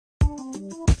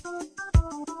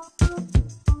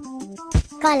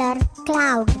Color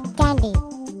cloud candy.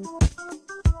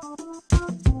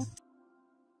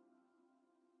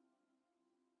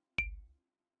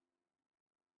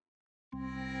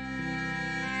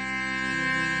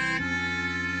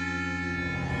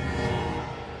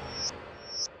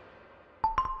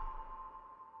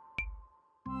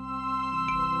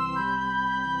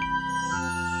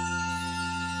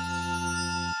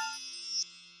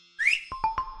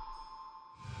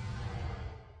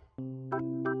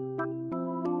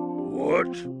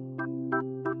 What?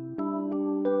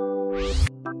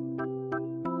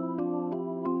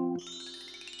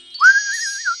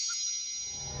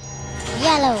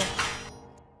 Yellow.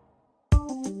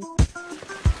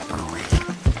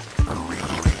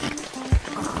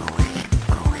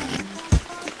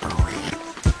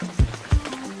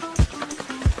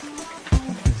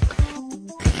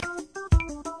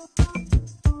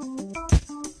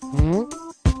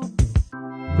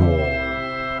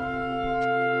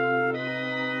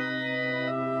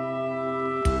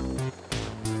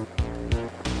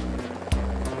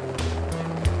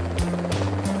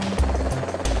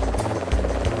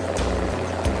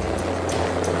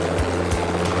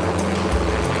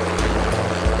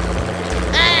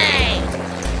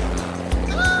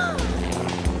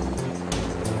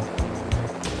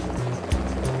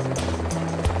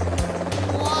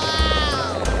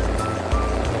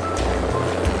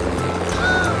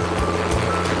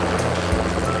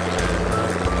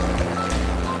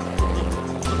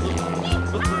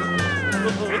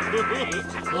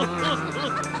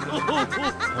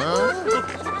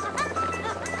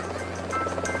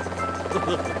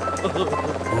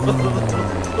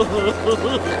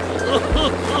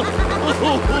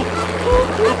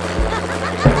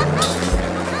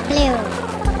 Blue.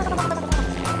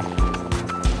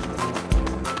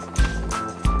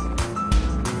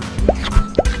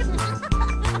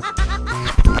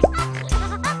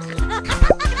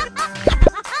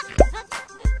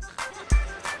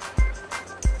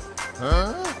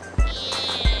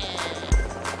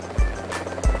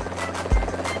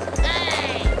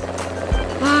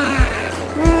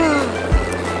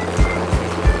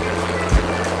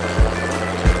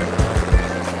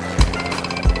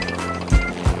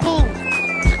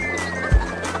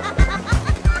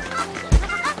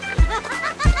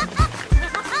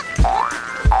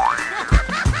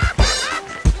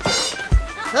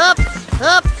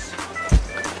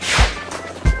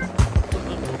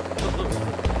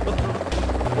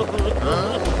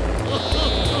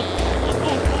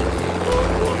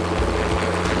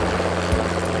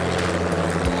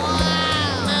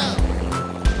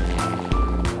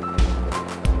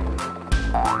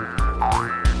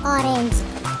 Orange.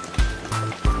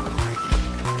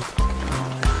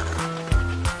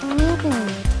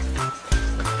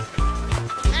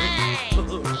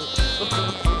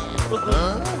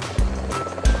 Red.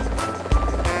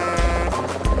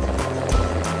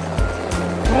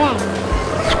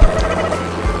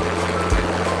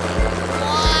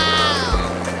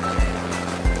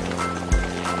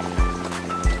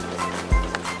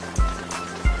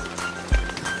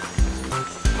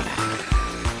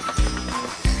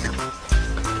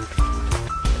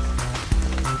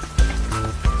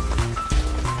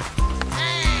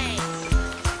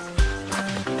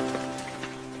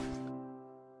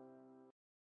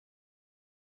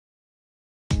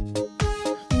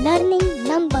 Learning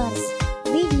numbers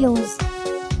videos.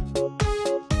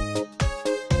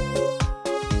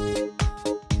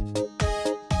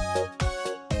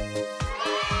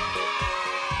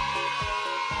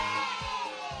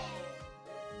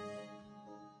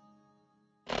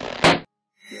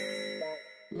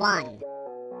 One.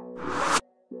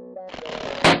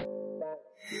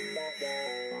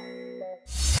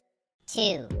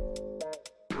 Two.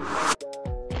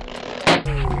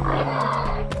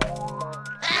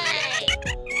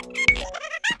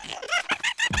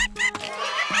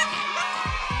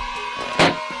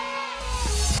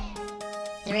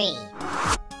 Three.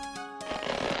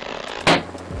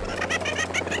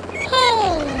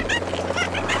 Hey!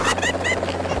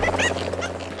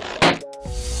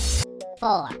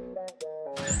 Four.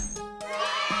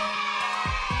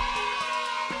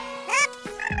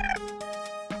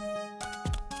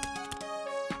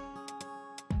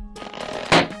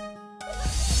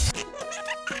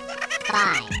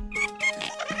 Five.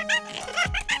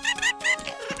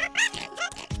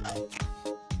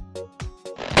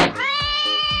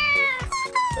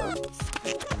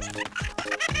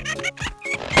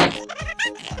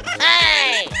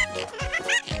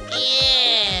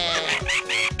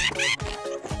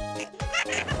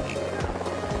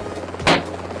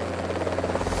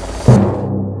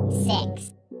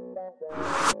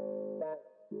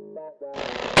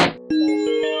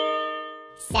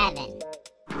 7.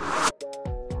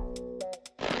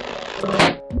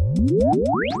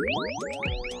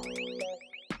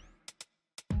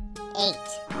 8.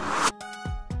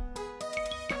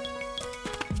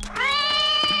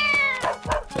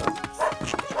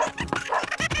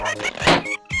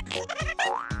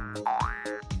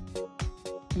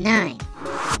 9.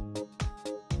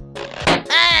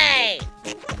 Hey!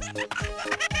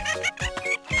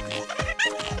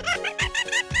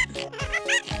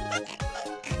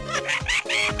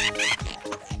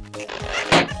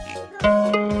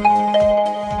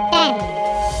 10.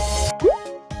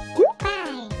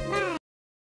 5.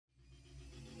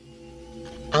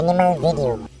 Animal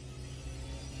video.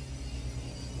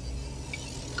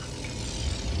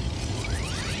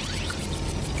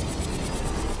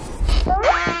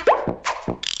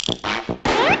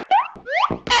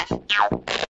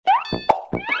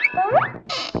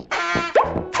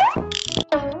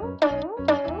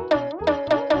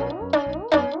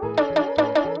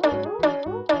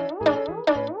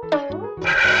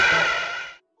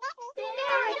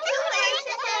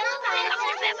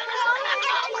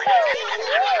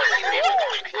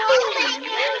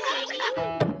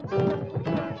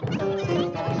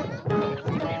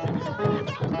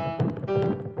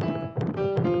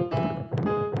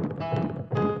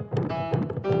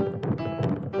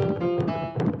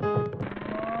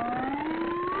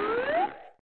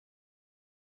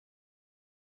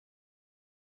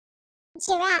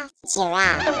 Giraffe,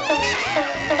 giraffe.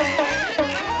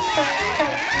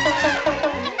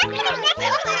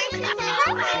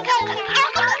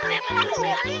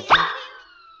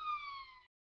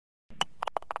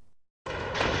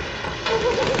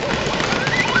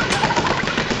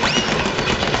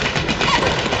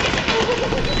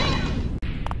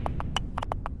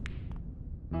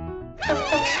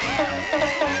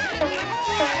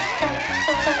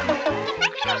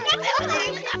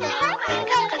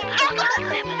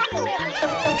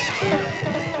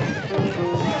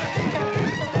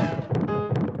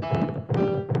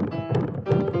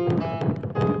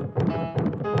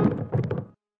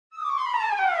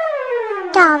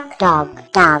 Dog, dog,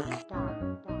 dog.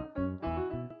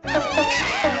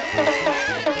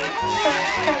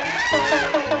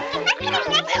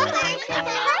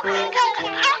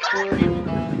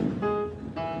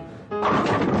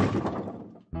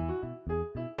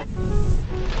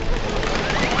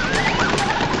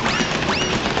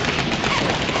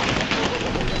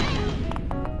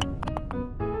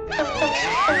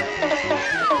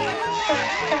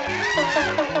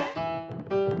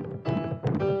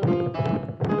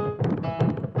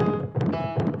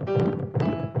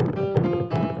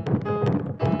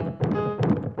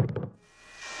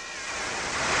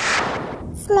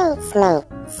 Snake, snake,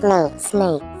 snake,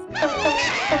 snake.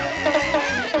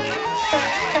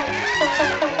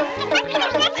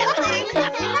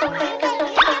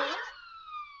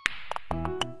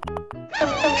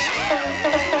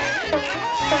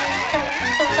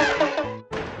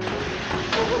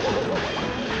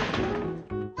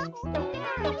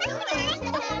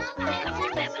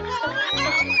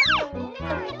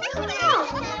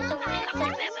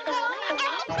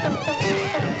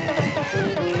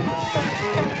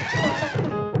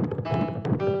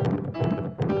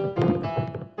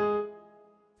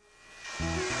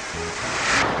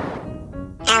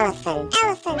 Elephant,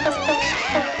 elephant.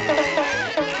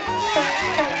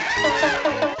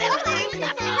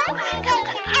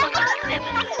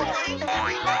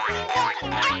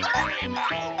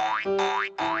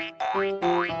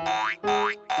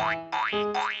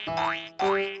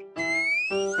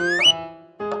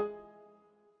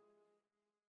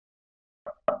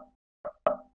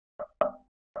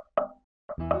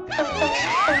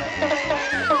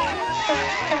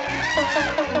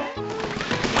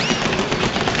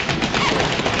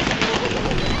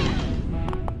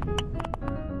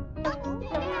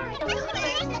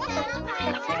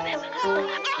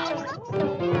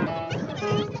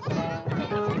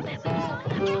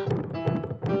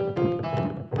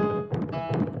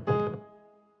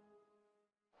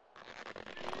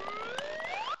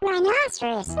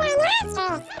 Rhinoceros,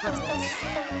 rhinoceros.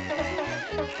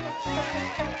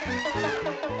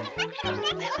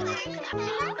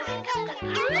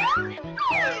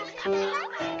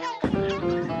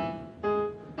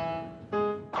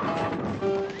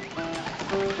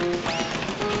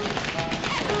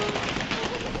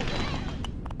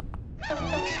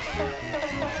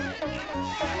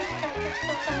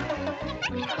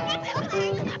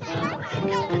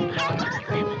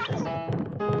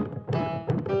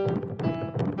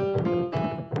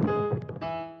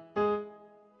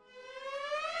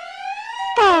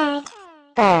 Bird,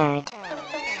 bird.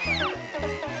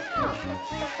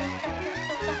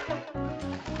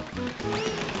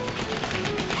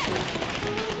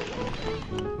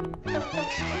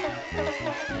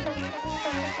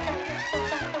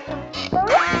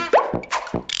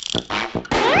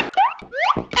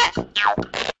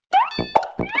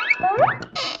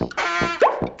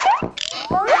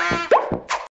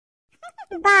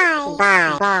 Bye.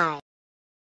 Bye. Bye.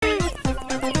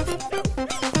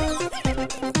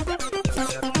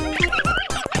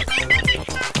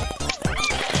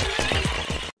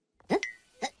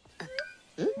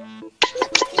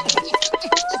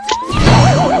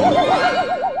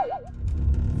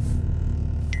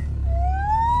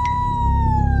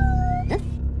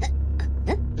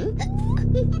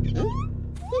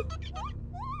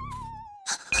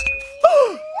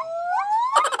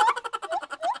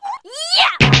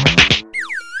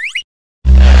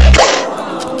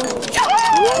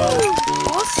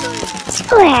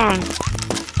 Square.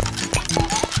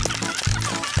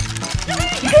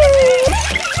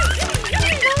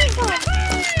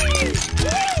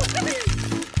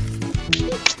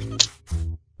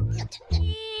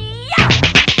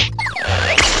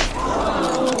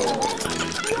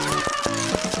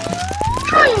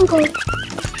 Triangle.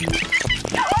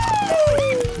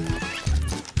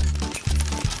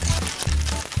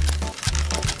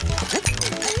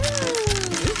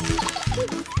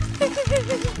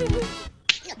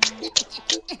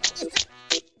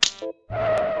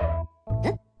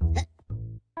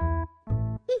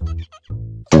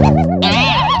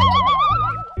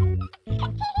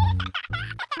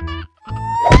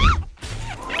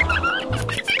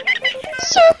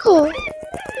 Circle.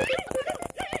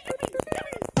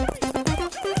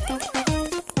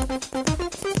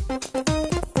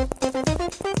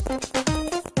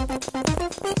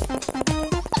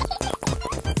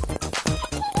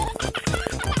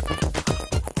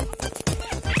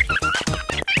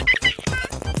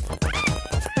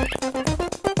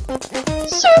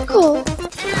 Circle.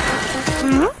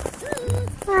 Huh?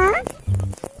 Huh?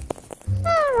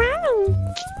 Oh, wow.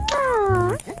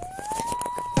 Oh.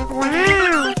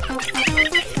 Wow.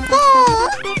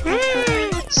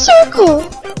 Circle.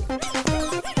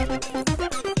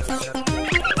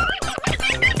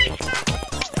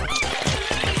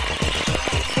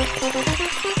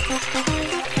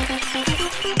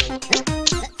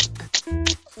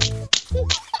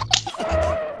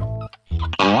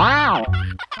 Wow.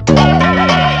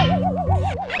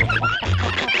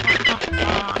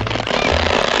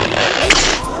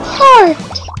 Heart.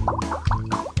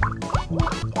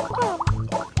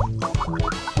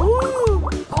 Ooh,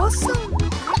 awesome!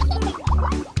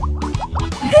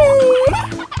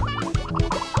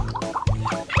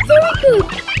 Very good.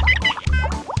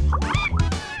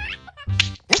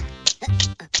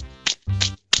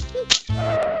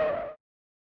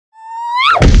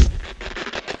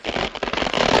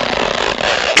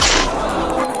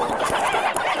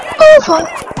 Oval.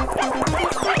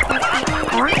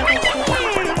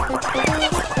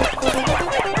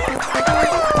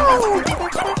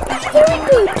 Very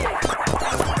good.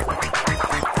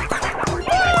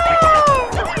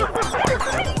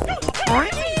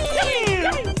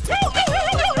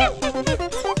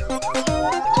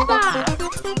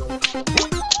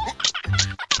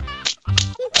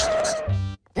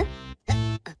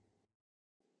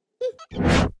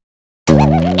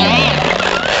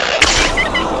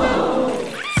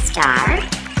 Star.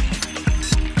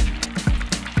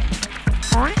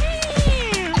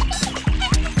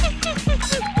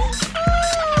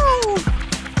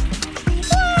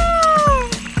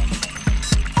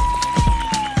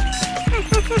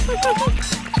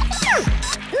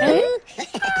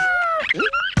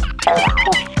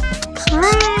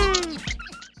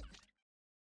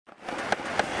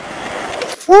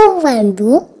 Forward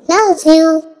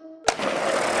나오세요.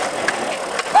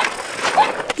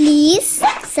 Please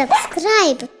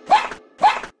subscribe.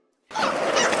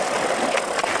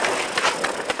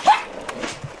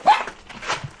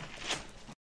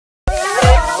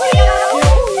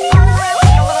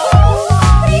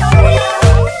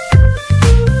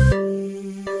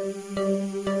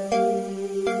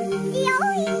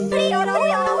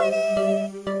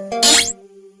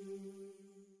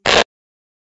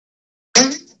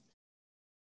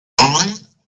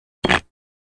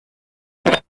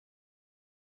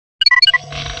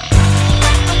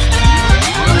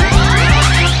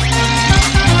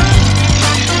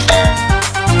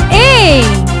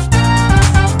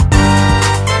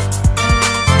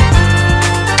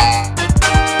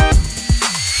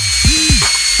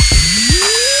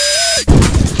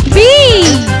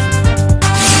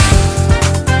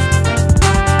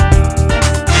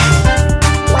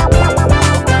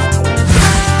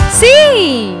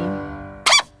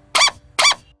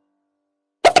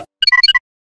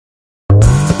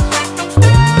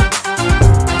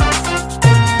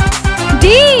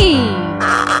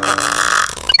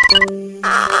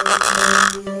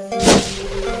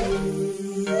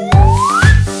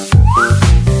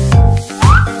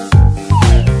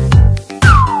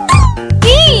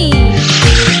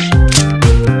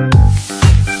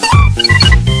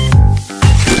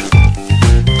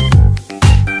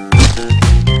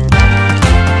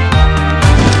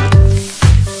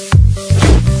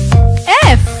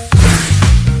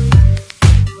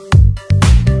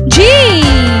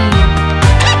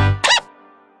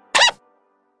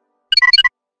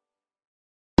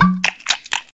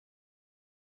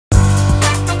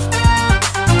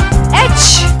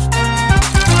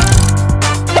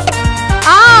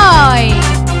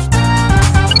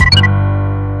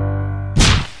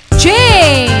 J.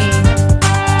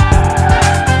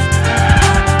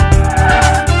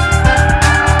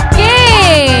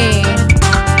 K.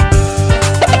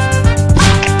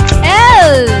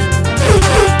 L.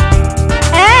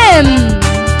 M.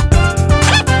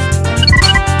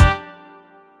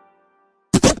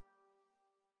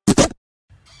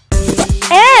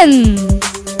 N.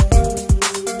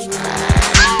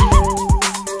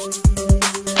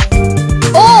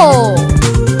 O.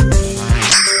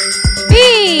 P.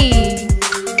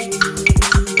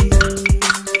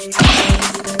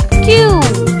 Q.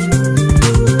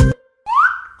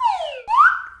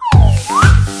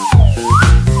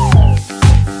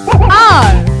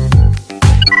 R.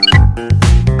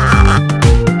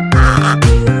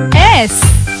 S.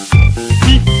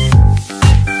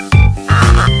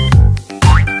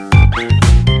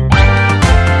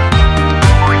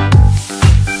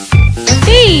 T.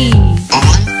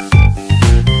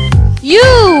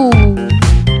 U.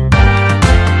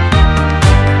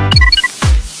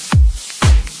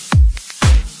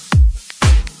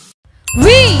 V.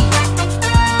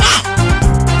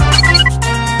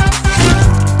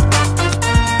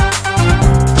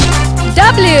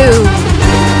 W.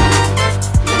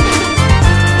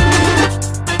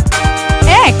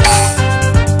 X.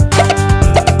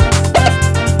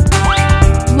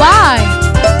 Y.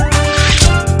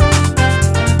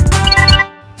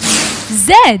 Z.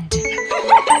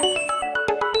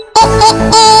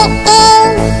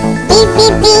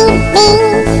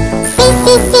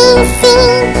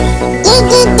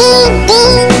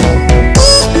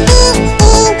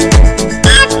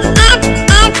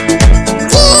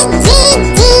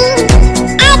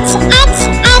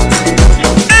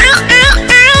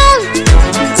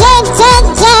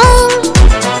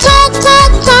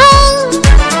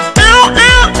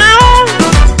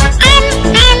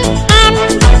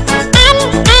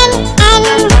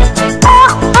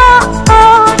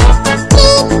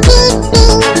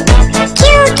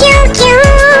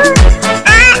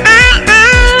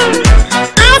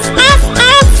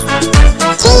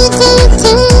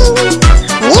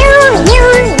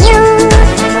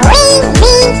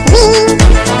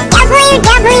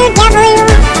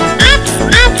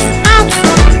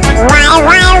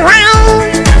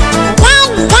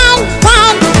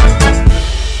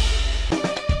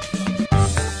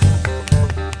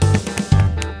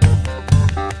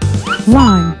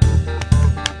 One,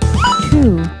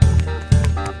 two,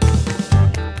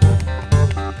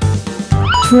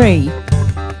 three,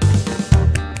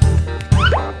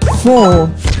 4,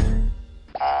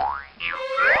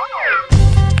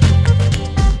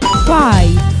 5,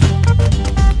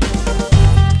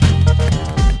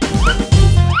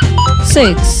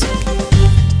 6,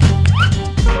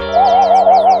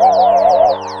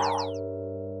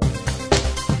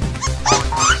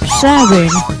 7,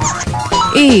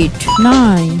 8,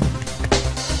 9,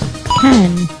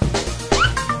 10,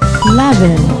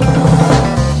 11,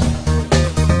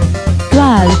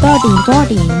 12, 13,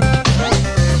 14,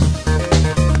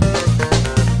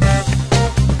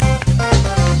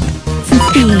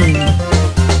 15,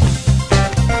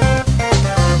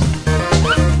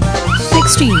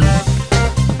 16,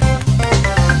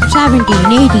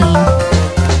 17, 18,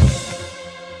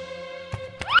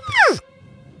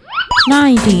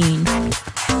 19,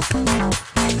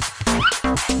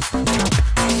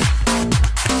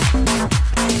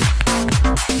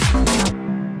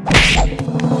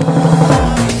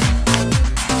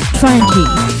 20.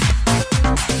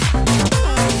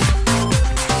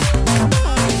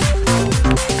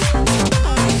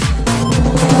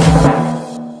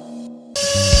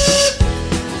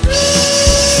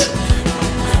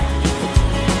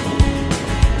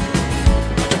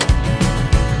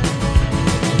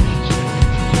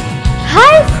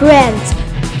 Hi friends!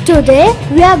 Today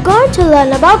we are going to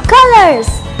learn about colors.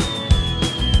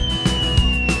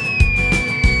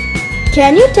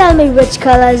 Can you tell me which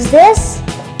color is this?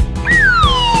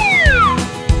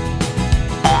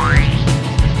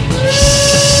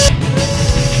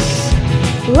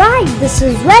 Right, this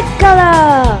is red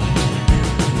color.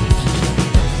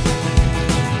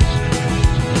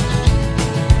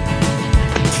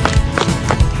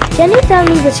 Can you tell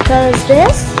me which color is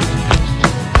this?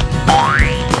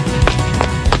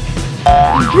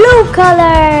 Blue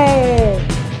color.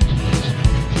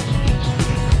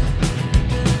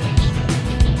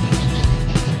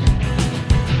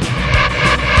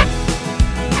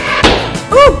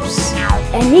 Oops!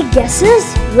 Any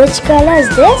guesses? Which color is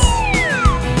this?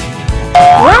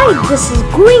 Right, this is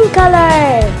green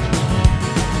color.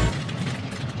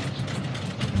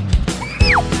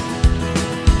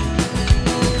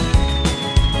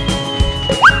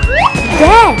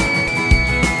 There.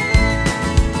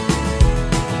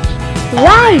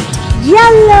 Right,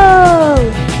 yellow.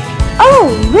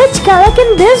 Oh, which color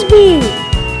can this be?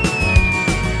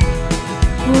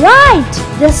 Right,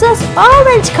 this is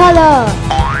orange color.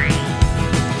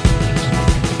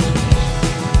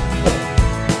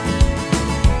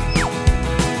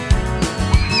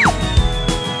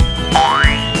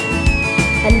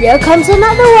 And here comes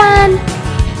another one.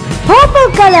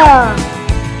 Purple color.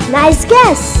 Nice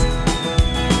guess.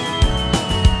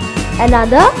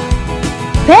 Another.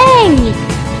 Pink.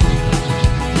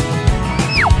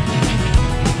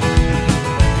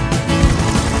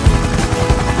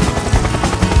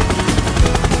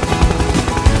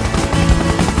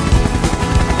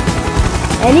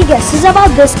 Any guesses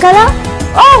about this color?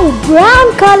 Oh,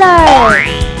 brown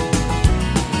color.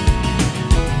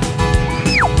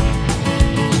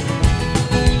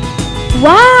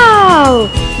 Wow,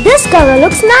 this color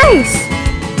looks nice.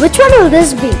 Which one will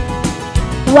this be?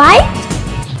 White?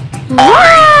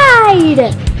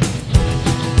 Right!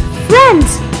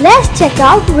 Friends, let's check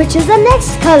out which is the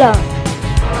next color.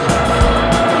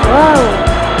 Whoa!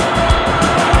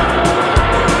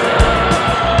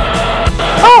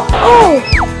 Oh!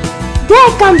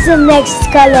 There comes the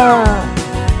next color.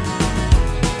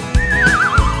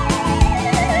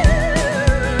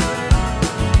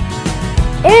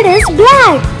 It is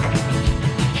black.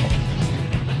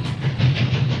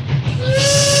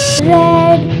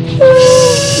 Red,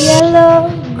 blue, yellow,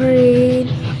 green,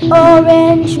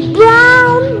 orange,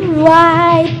 brown,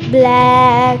 white,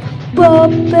 black,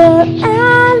 purple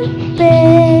and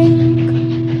pink.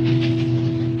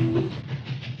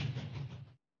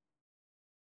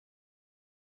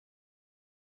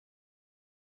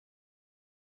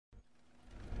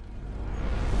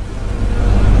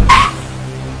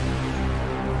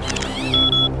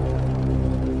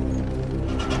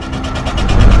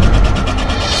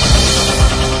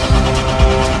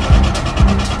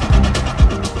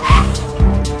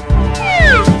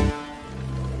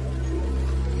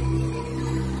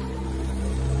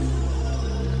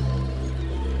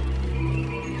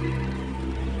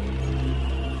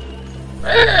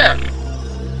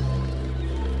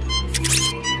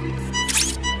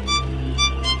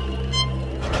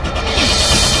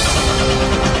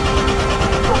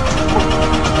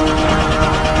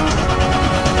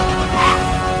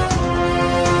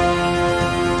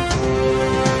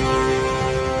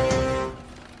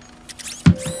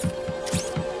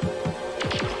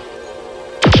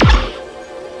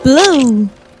 Blue.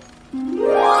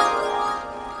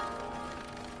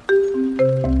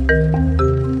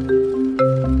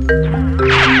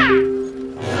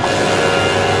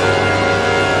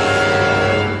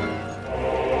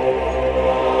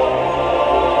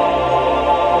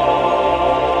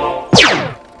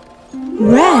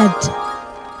 Red.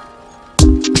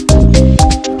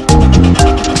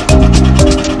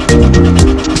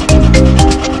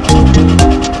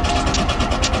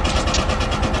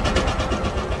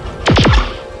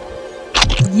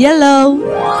 Yellow.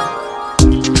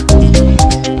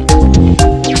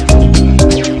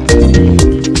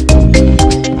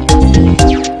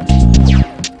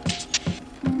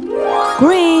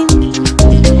 Green.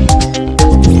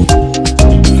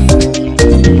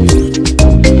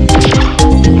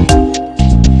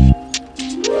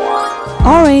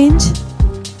 Orange.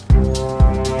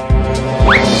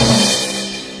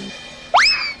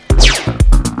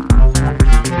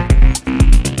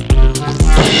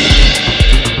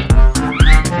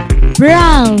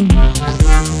 Brown.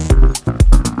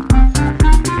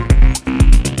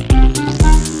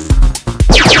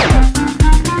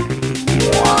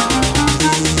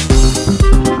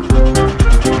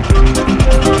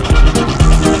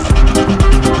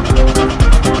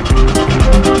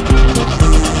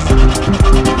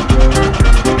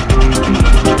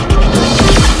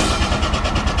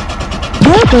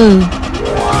 Purple.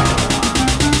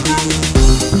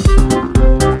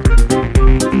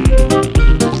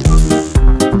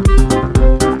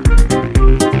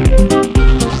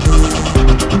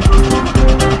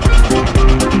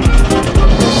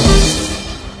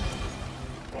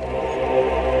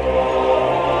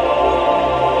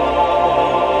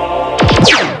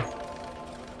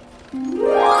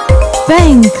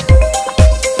 Pink.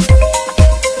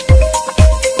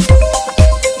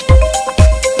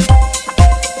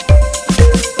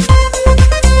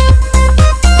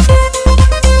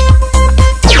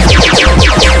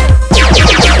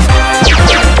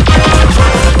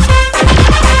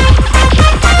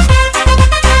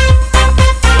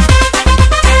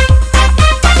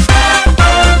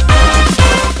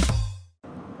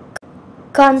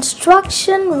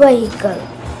 Construction vehicle.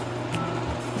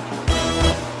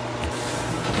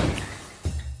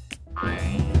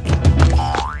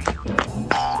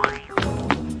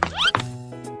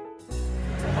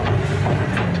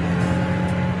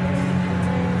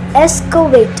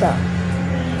 excavator,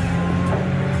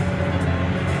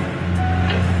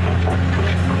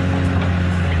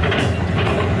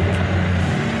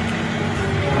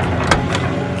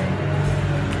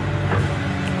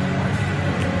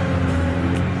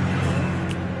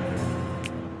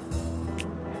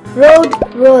 road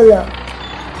roller,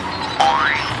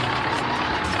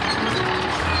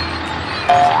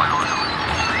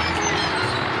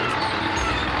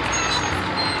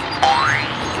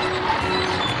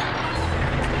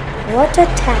 water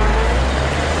tank,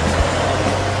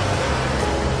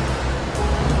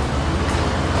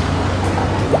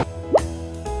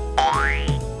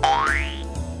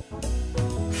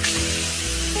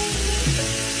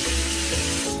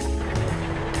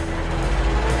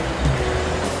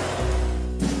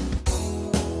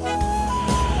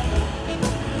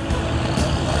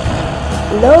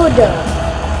 loader,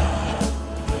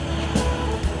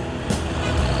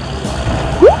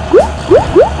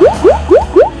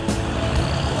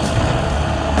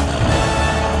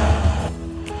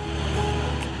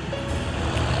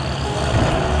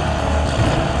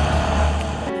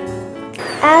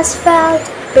 asphalt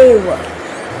paver,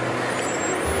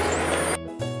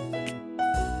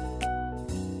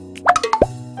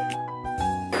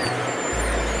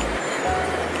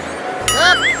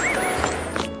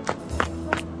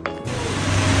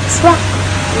 truck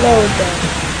loader,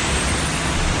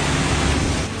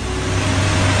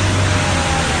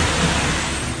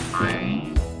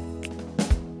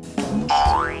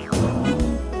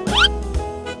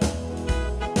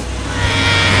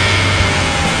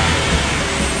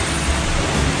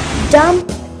 dump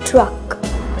truck,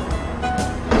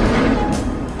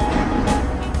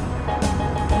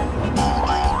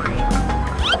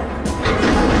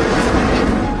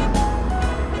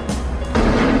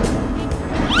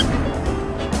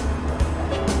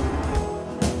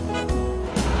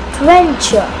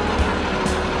 trencher,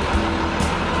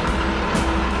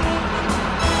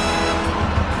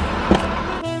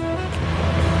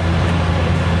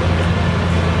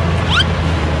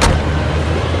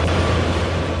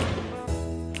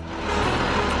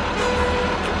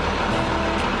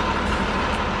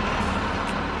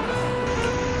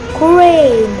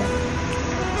 crane,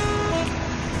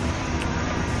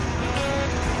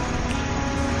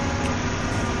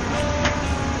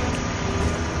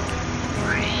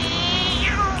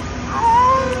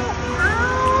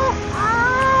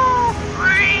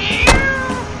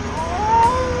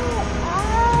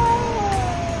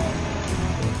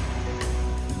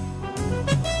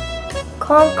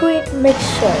 concrete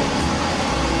mixture,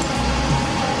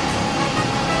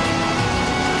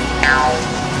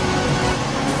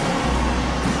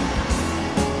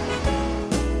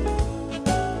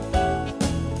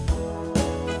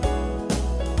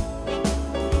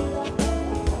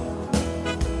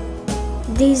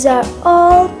 these are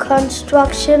all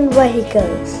construction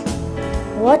vehicles.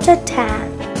 Water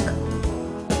tank,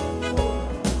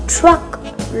 truck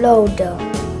loader,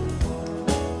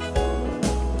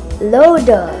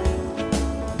 loader,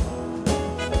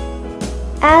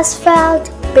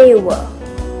 asphalt paver,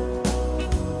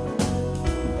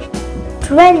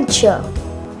 trencher,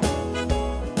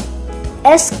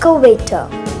 excavator,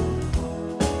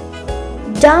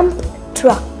 dump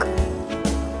truck,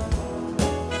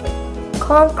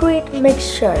 concrete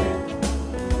mixture,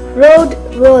 road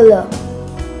roller,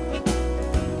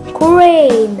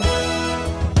 crane.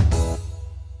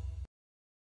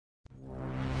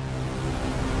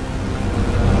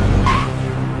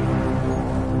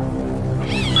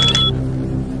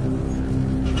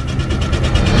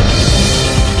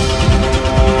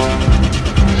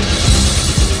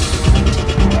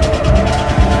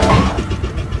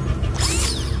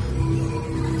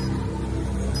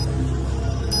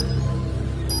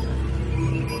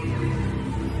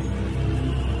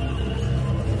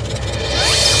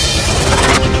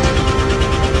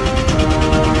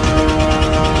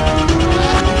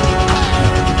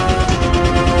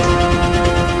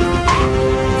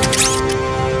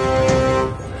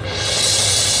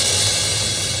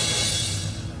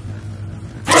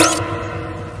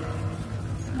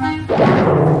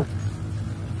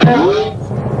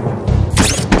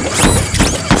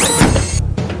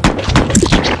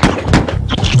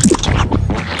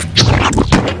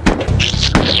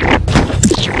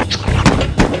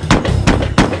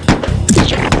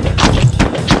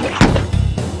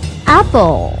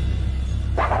 Apple.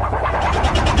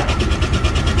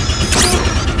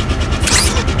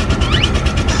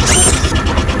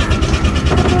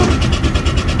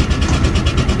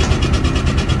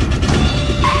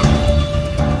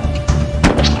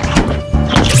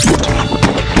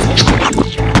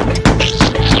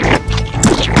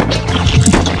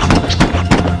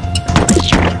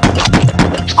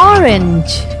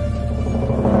 Orange.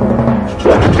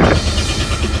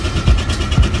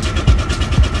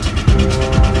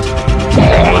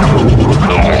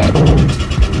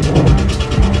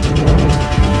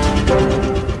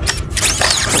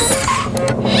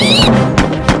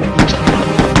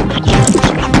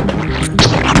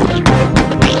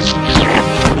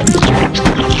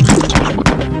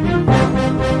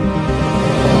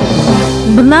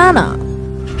 Banana.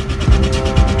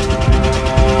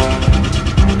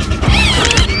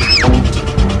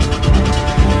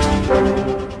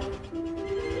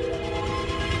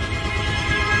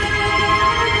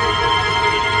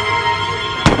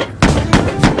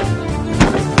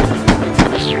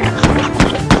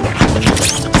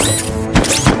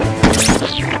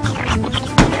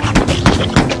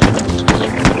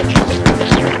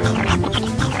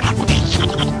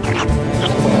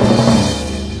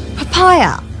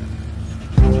 Papaya.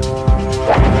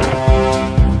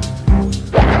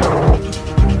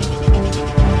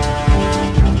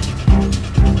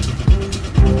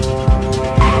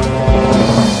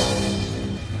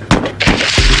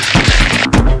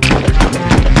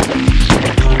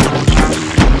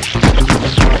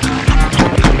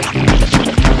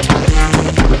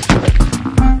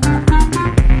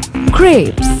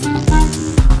 Grapes.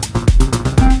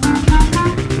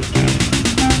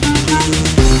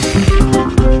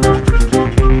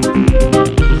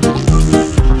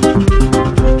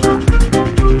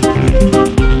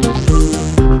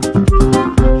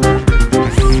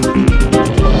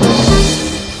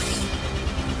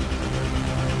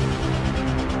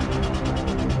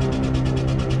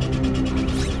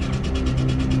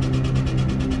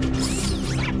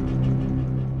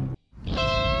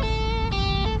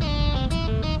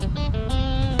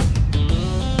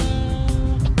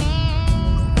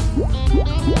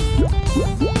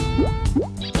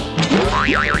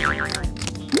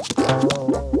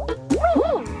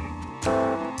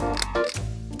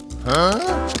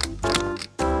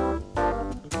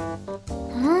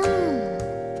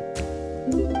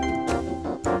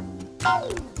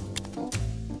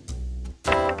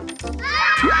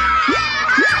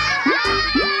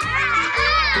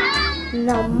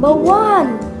 Number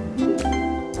 1.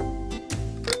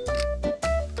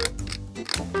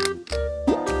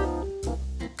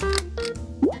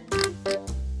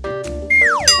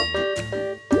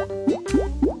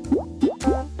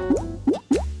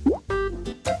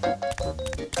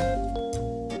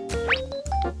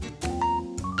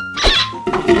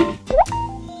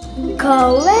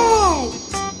 Correct.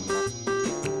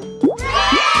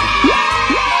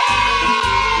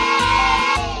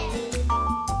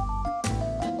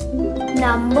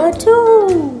 Number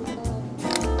 2.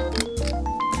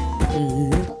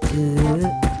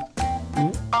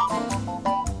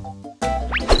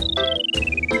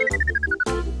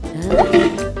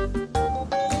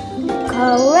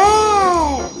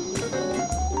 Correct.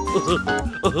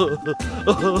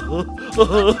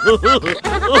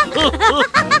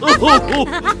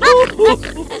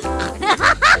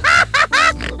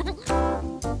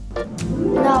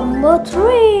 Number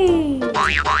 3.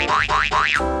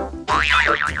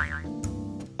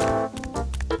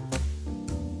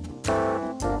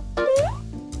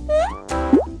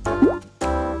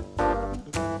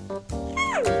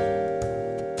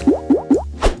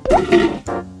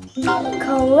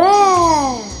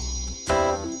 Correct.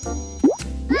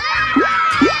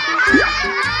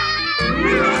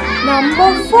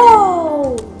 Number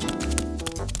 4.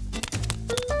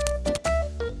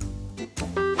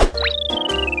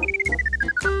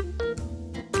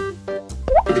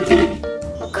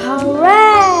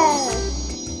 Correct.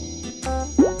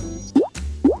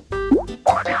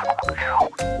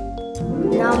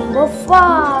 Number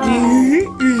 5.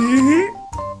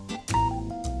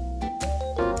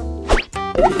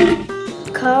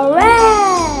 Correct.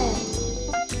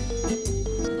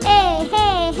 Hey,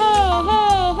 hey, hey,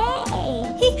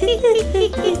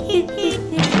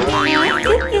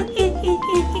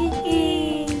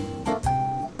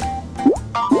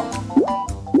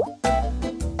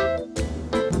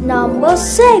 Number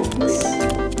 6.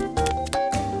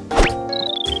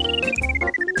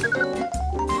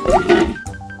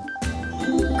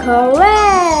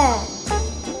 Correct.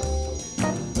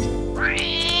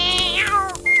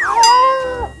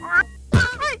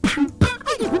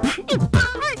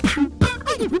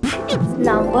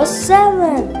 Number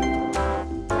 7.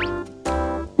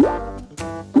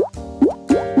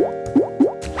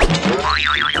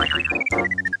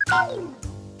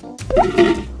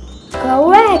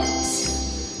 Correct.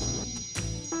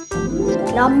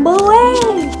 Number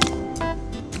 8.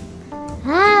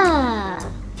 Ah,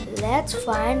 Let's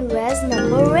find where's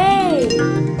number 8.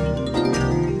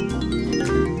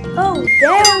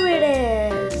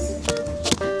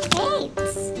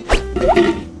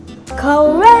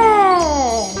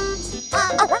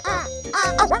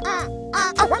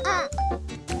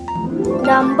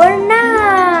 Number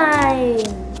 9.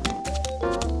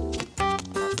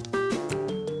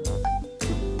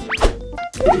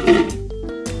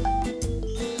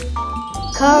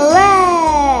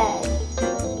 Correct.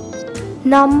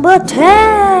 Number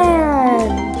 10.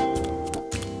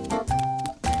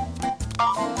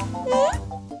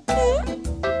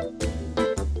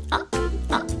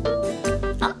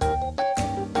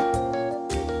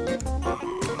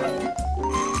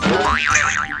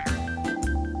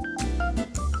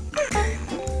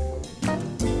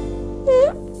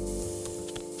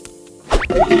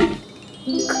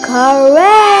 Correct.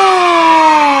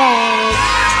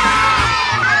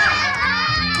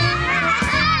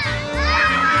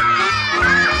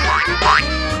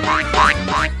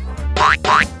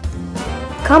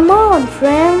 Come on,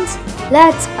 friends.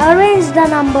 Let's arrange the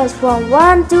numbers from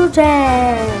 1 to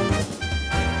 10.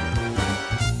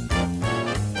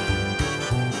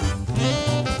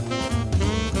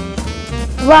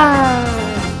 1,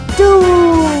 2,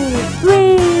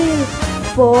 3,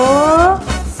 4,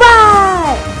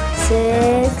 5,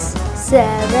 6,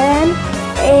 7,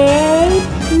 8,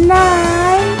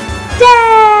 9,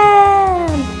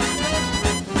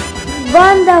 10.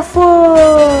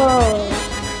 Wonderful!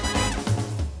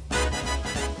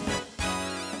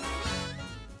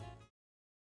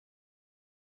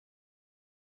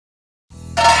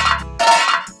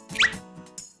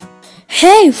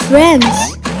 Hey friends,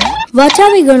 what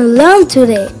are we going to learn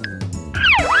today?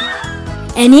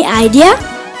 Any idea?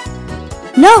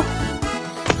 No?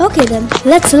 Okay then,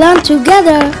 let's learn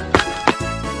together.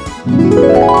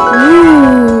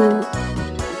 Ooh.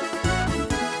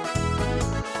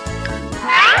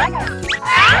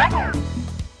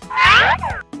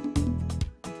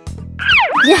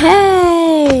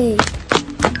 Yay!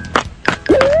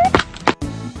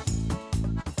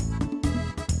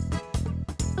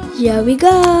 Here we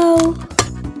go.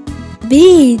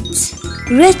 Beets,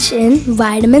 rich in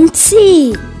vitamin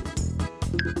C.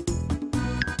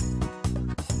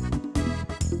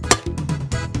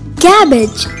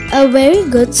 Cabbage, a very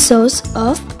good source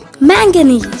of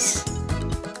manganese.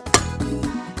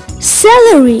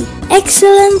 Celery,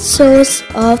 excellent source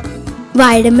of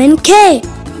vitamin K.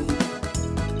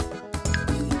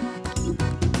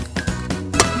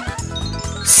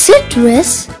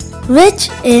 Citrus, rich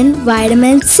in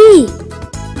vitamin C.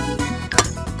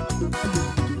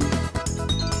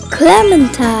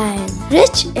 Clementine,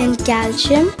 rich in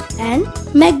calcium and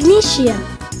magnesium.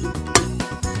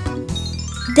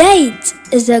 Dates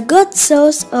is a good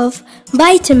source of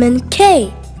vitamin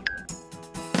K.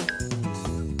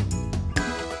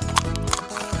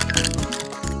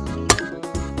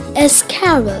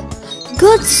 Escarole,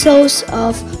 good source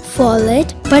of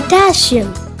folate,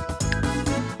 potassium.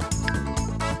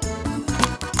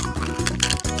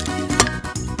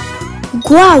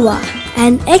 Guava,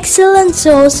 an excellent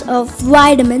source of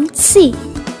vitamin C.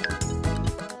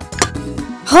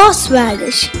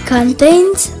 Horseradish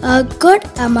contains a good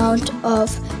amount of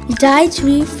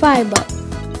dietary fiber.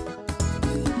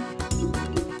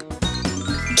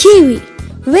 Kiwi,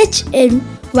 rich in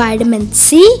vitamin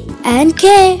C and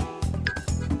K.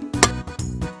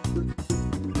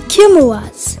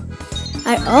 Quinoas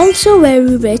are also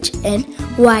very rich in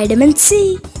vitamin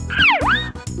C.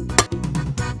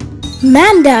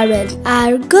 Mandarin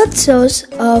are good source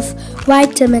of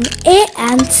vitamin A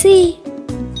and C.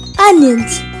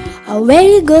 Onions, a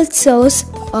very good source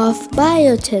of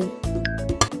biotin.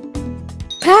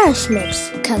 Parsnips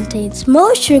contains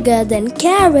more sugar than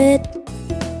carrot.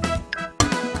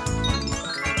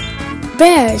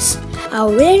 Pears, a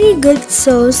very good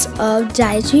source of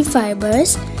dietary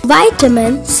fibers,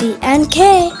 vitamin C and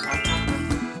K.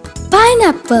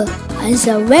 Pineapple is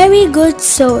a very good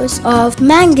source of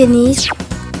manganese.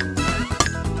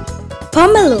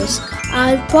 Pomelos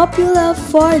are popular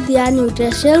for their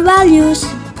nutritional values.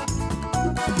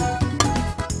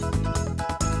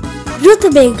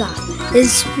 Rutabaga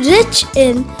is rich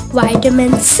in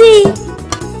vitamin C.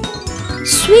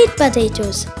 Sweet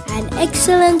potatoes, an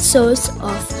excellent source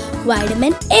of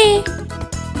vitamin A.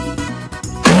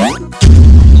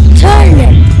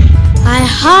 Turnip are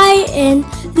high in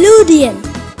lutein.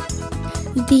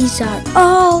 These are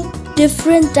all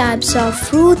different types of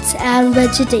fruits and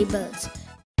vegetables.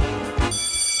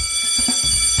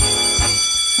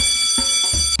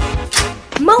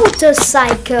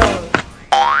 Motorcycle.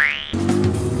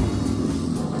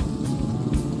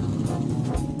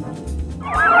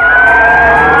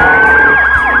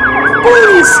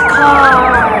 Police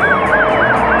car.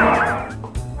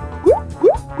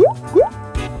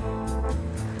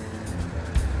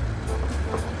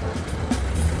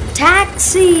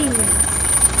 Taxi.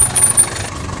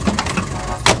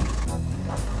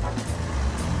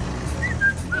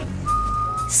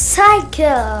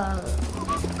 cycle.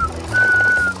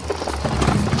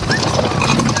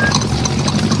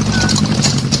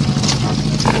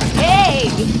 Hey!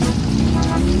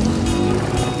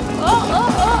 Oh!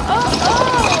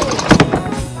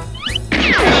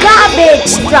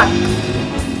 Garbage truck.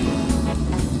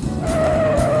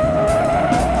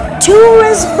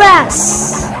 Tourist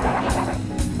bus.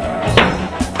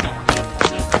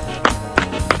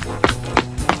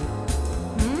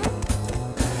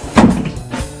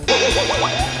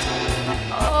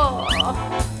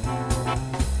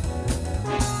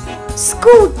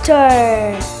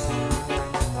 Scooter.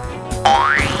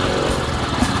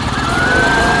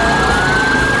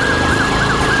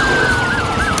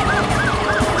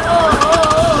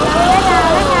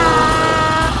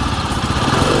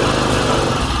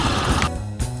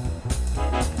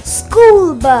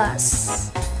 School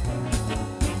bus.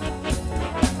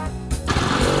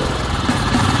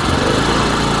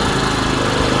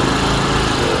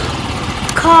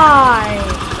 Car.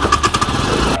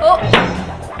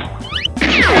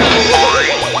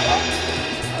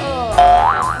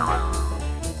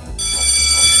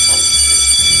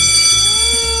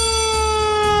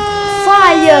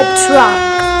 Fire truck.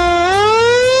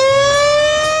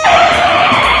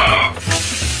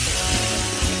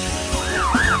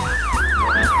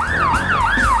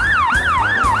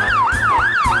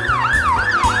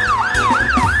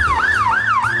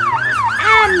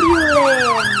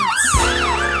 Ambulance.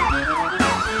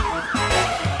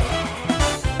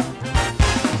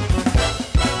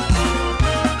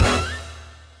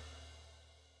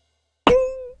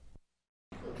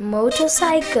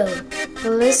 Motorcycle.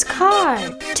 Police car.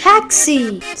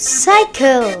 Taxi.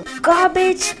 Cycle.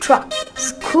 Garbage truck.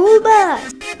 School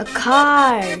bus. A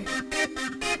car.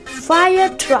 Fire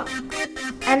truck.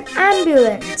 An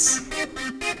ambulance.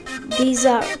 These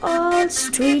are all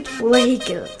street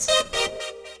vehicles.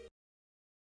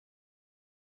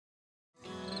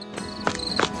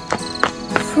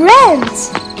 Friends,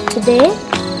 today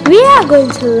we are going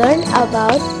to learn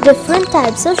about different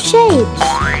types of shapes.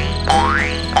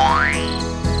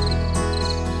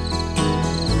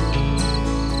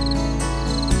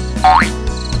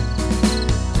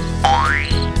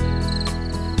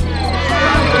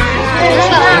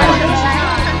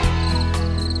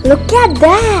 Look at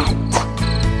that!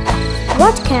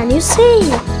 What can you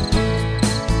see?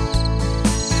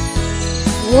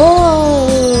 Whoa!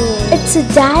 It's a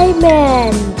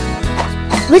diamond!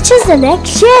 Which is the next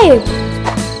shape?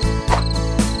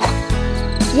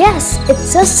 Yes,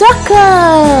 it's a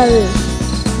circle!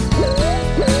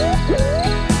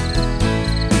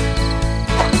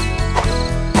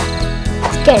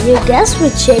 Can you guess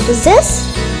which shape is this?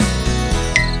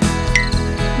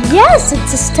 Yes,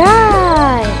 it's a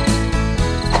star!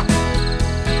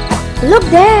 Look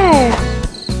there!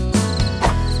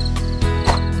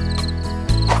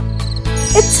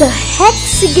 It's a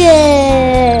hexagon!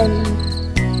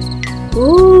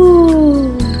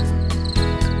 Ooh!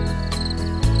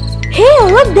 Hey,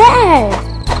 look there!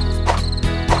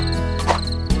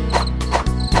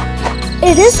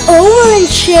 It is oval in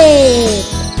shape!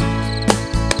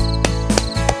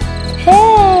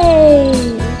 Hey!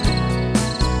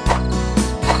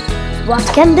 What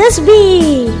can this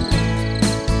be?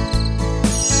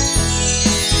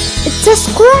 It's a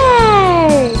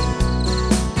square!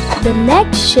 The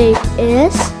next shape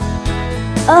is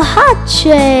a heart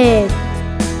shape.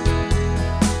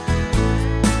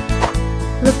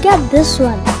 Look at this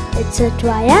one. It's a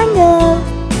triangle.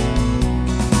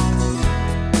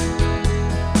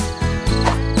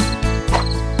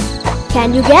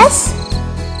 Can you guess?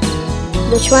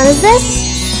 Which one is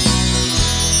this?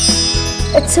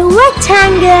 It's a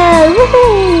rectangle!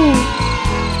 Woohoo!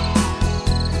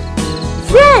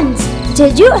 Friends,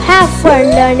 did you have fun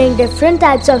learning different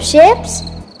types of shapes?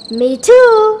 Me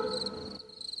too!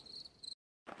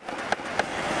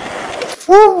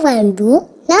 Wandu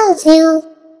loves you.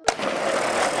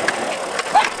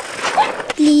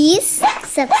 Please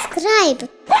subscribe.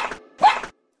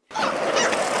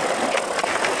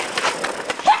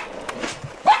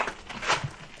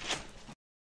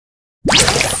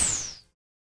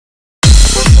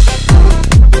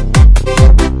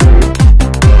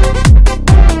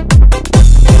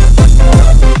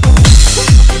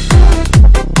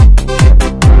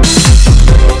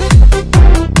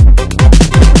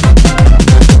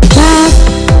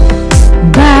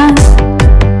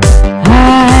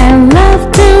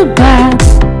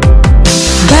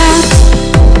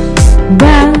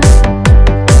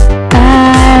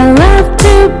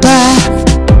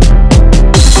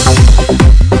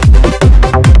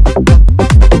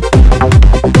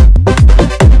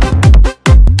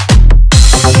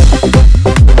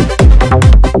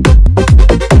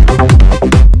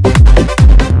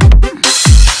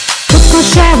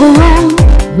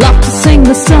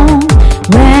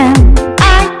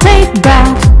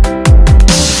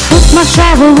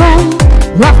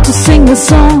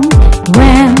 song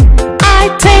when I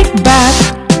take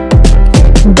bath.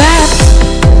 Bath,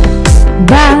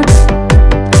 bath,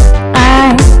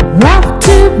 I love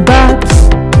to bath.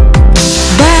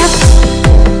 Bath,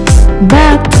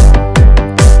 bath,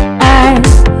 I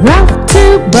love to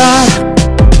bath.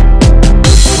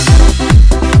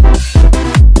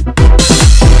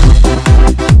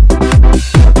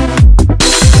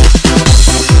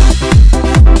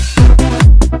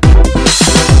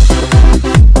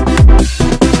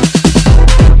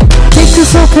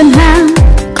 Soap in hand,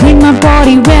 clean my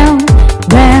body well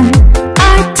when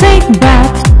I take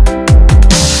bath.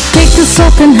 Take the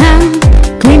soap in hand,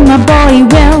 clean my body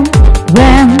well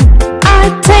when I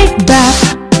take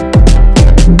bath.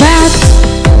 Bath,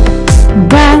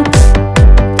 bath,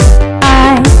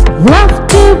 I love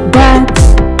to bath.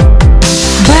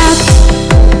 Bath,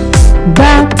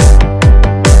 bath,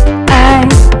 I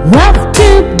love to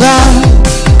bath.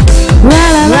 La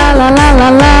la la la la la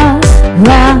la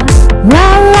la. La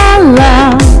la la,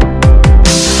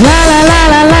 la la la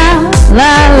la la,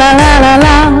 la la la la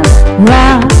la, la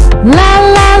la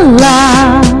la la.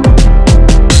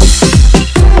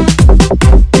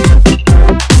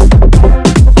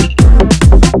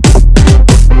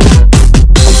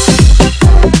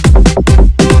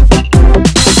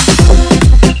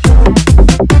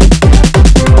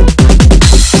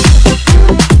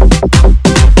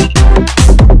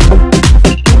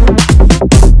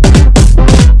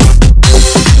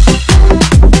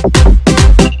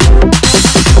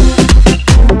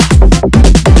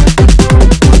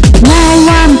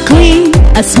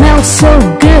 I smell so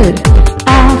good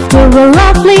after a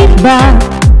lovely bath.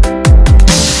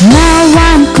 Now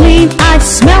I'm clean, I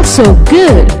smell so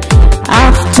good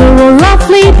after a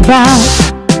lovely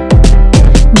bath.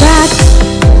 Bath,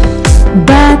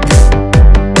 bath,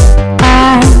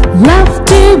 I love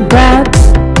to bath.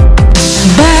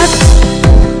 Bath,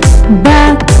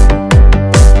 bath,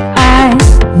 I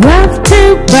love to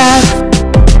bath.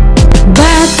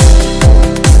 Bath,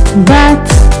 bath,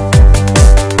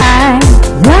 I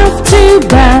love to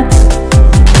bath.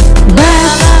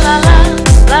 Bath,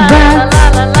 bath,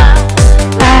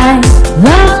 I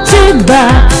love to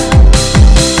bath.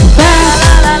 Bath,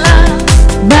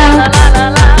 bath,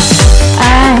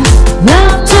 I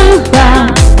love to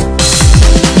bath.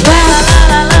 Bath,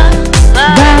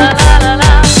 bath,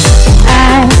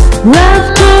 I love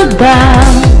to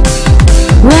bath.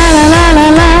 La la la la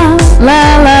la,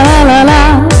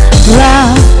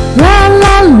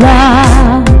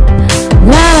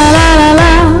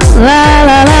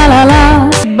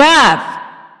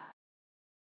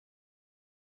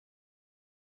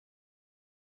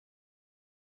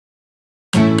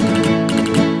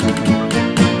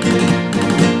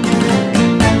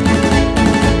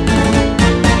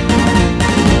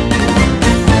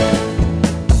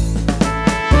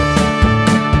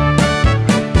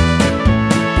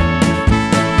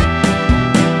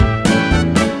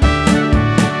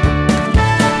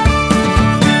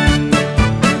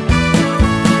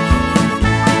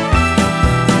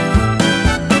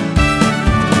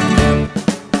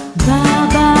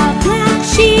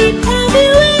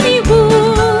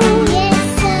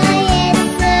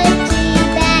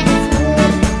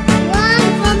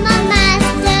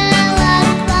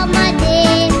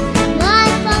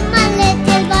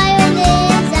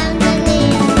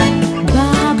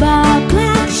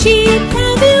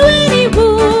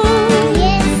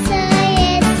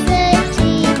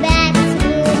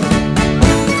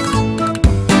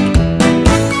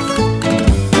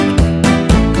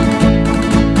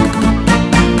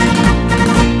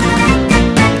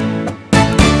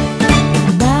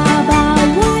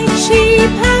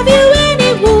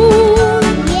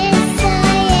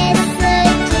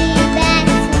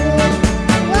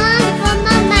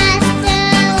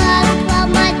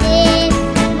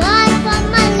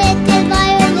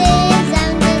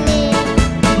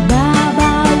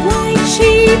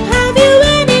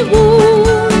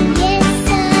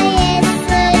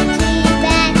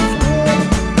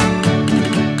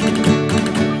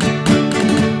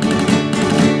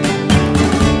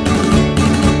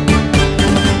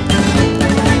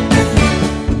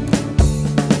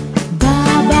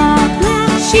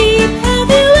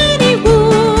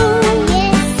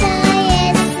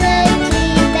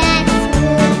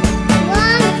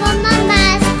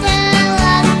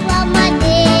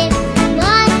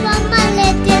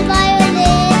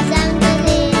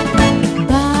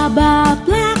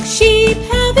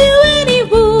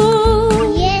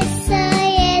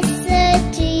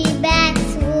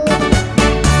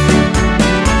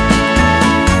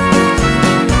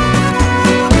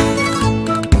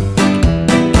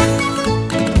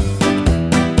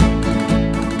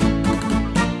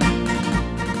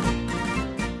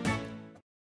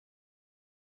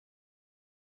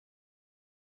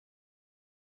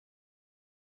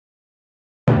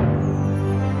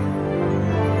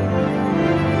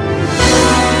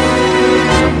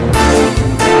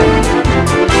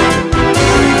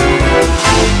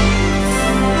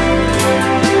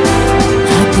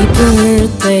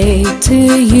 birthday to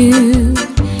you.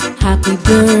 Happy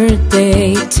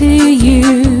birthday to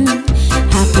you.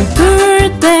 Happy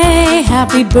birthday,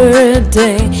 happy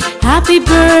birthday, happy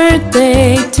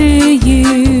birthday to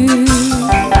you.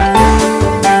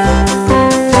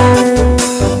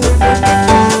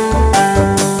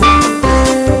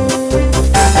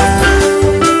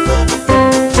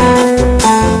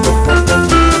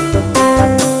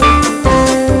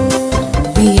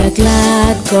 We are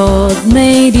glad God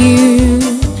made you.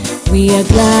 We are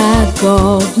glad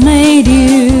God made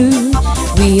you.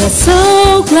 We are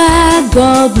so glad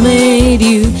God made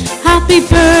you. Happy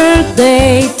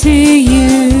birthday to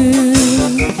you.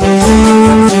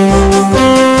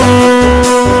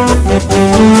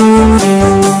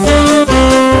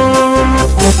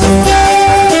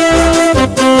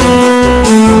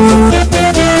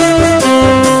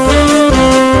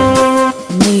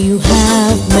 May you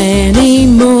have many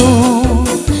more.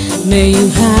 May you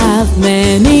have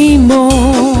many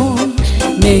more.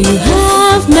 May you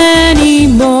have many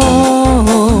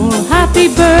more. Happy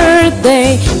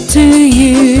birthday to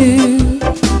you.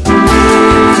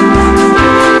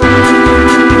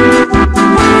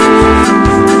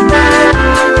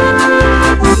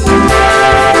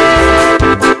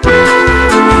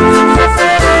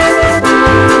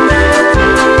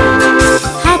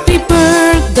 Happy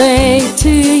birthday to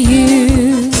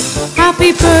you.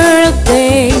 Happy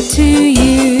birthday to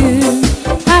you.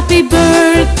 Happy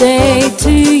birthday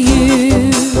to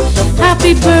you.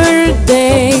 Happy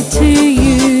birthday to you.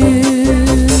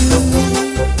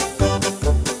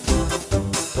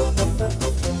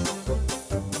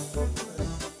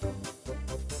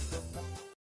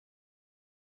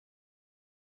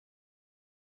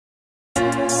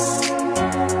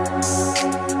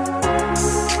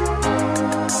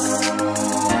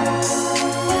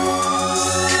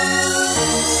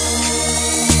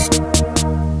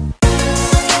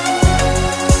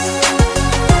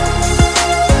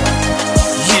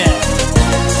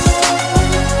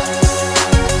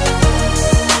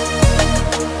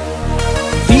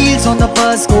 Wheels on the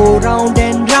bus go round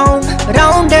and round,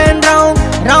 round and round,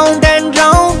 round and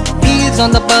round. Wheels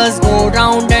on the bus go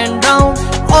round and round,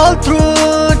 all through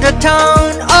the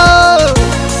town. Oh,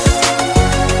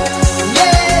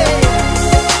 yeah.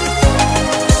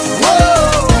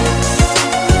 Whoa.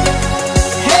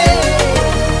 Hey.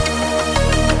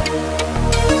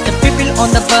 The people on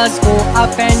the bus go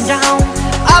up and down,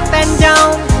 up and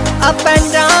down, up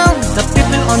and down. The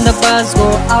people on the bus go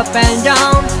up and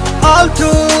down, all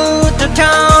through the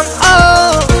town.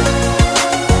 Oh,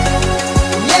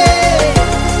 yeah.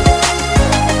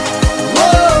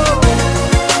 Whoa.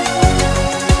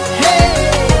 Hey.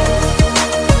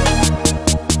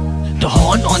 The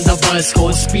horn on the bus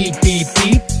goes beep, beep,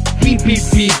 beep, beep, beep,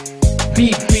 beep,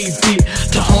 beep, beep, beep.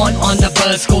 The horn on the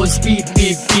bus goes beep,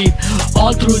 beep, beep,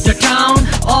 all through the town,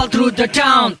 all through the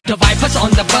town. The wipers on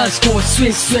the bus go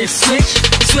swish, swish, swish,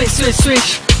 swish, swish,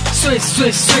 swish, swish,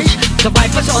 swish, swish. The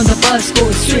wipers on the bus go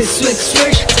swish, swish,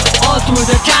 swish, all through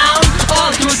the town,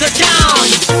 all through the town.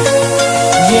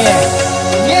 Yeah,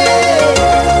 yeah.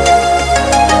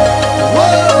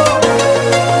 Whoa.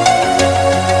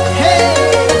 Hey.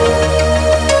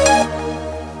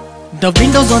 The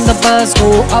windows on the bus go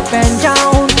up and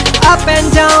down, up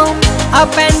and down,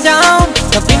 up and down.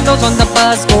 The windows on the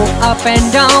bus go up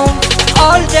and down,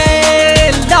 all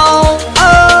day long.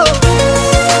 Oh.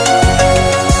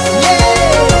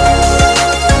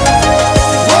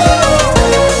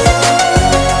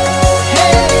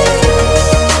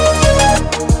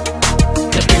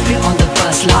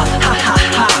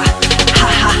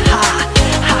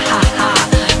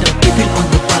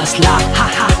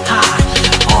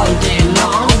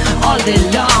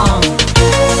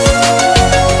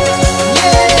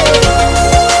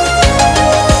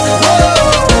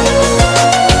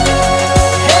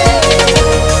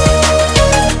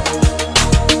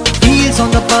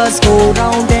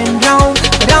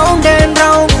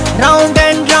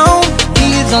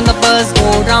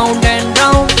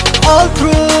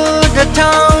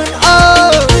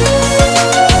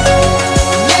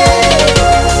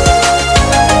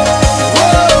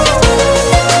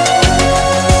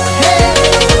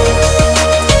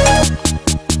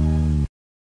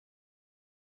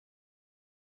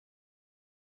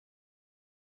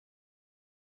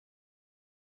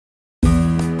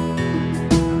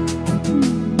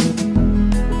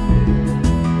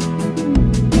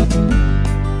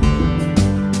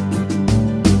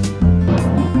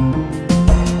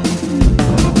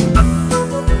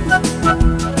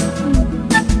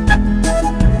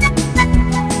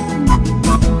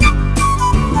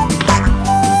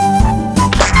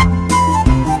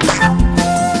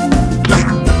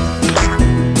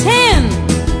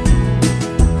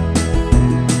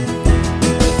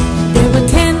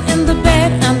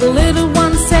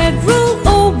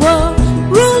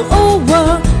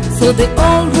 so they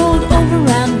all rolled over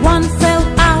and one fell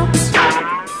out.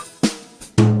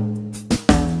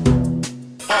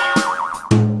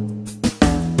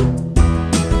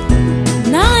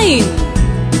 9.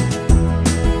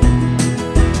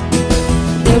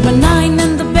 There were 9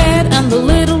 in the bed, and the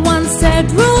little one said,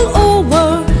 roll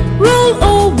over,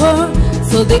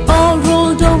 so they all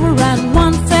rolled over and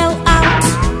one fell out.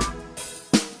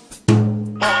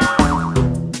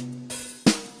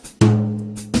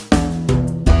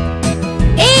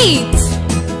 8.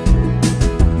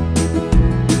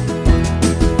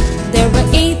 There were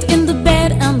 8 in the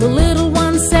bed, and the little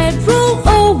one said, roll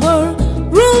over,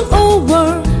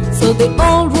 so they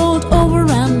all rolled over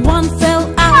and one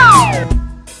fell out.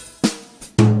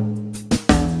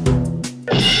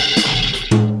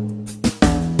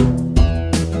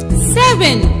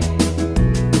 7.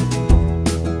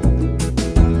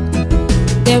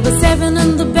 There were 7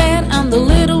 in the bed, and the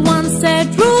little one said,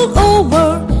 roll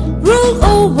over,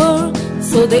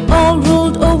 so they all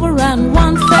rolled over and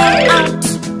one fell out.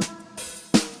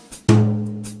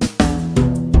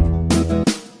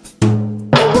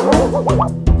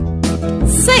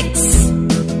 6.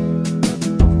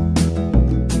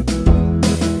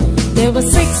 There were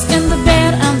 6 in the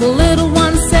bed, and the little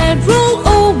one said, roll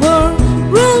over,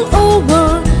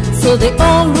 so they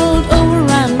all rolled over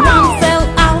and one fell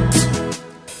out.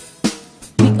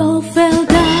 We all fell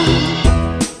down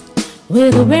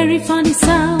with a very funny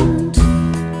sound.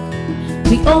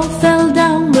 We all fell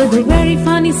down with a very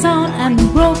funny sound and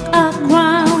broke our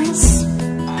crowns.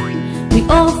 We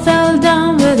all fell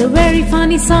down with a very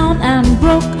funny sound and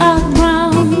broke our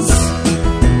crowns.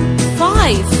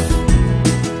 5.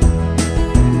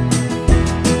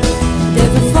 There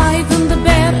were 5 in the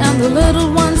bed, and the little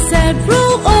one said,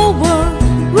 roll over,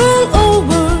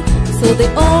 so they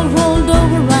all rolled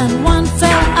over and one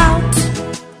fell out.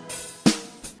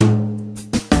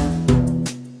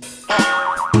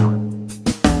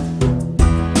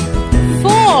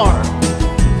 4.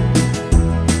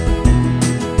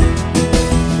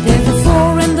 There were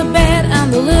 4 in the bed, and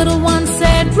the little one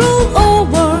said, roll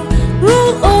over,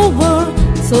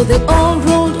 so they all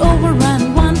rolled over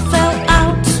and one fell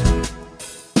out.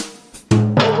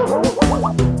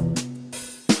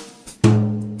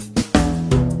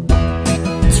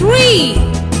 3.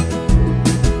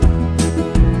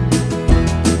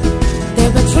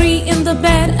 There were 3 in the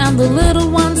bed, and the little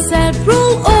one said,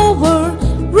 roll over,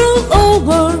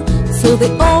 so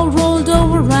they all rolled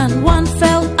over and one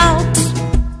fell out.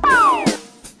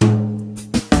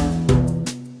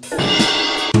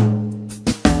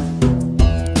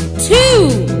 2.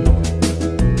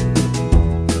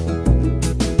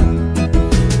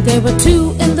 There were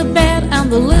 2 in the bed,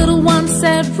 and the little one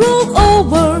said, roll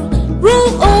over,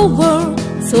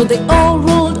 so they all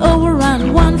rolled over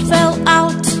and one fell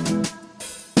out.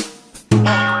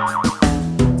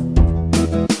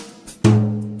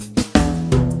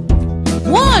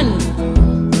 1.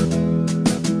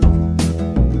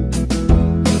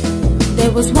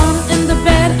 There was 1 in the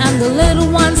bed, and the little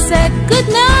one said, good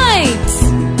night.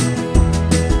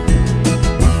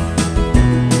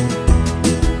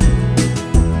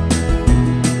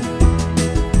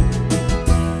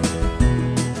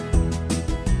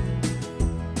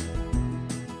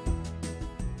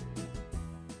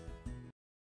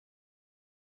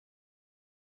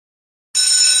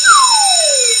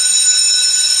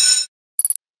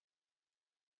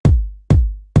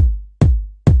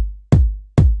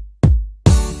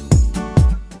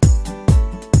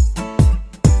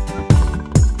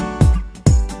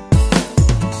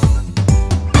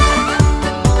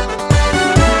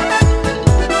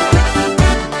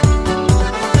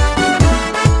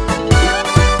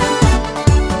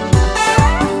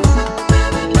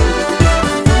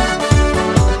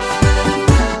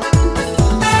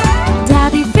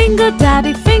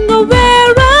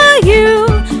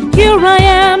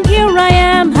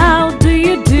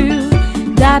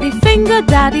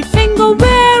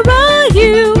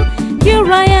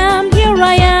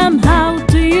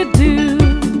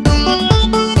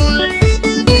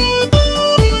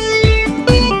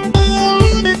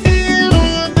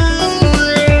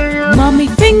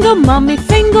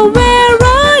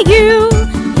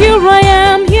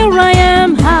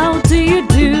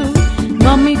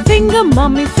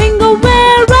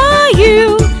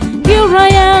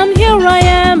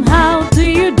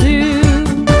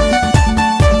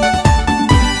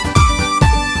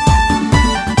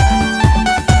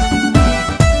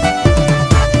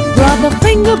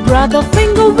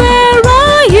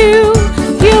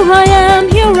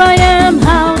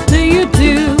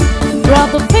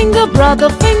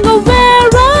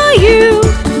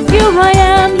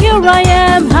 'Here I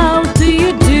am, how do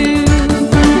you do?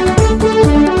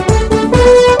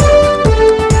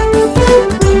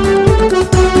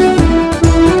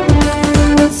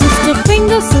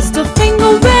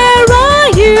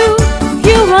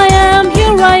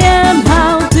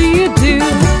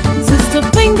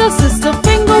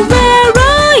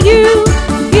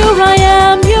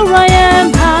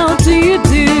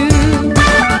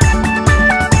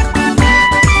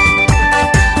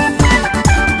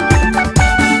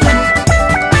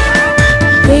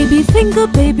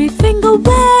 baby finger,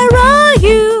 where are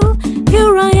you?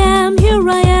 Here I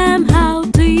am, how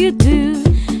do you do?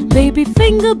 Baby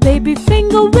finger,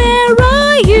 where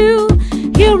are you?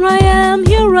 Here I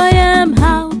am,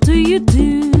 how do you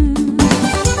do?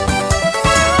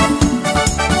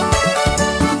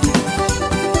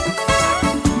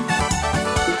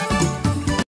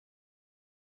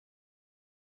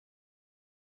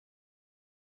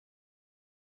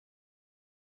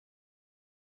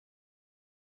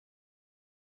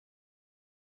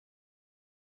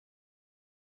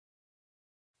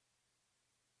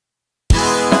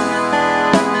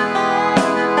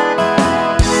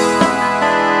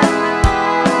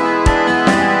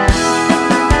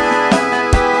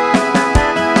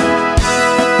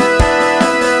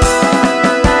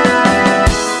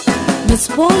 Miss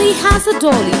Polly has a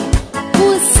dolly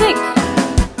who is sick,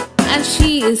 and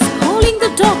she is calling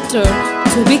the doctor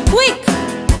to be quick.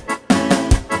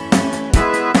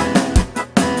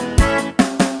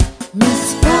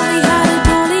 Miss Polly had a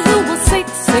dolly who was sick,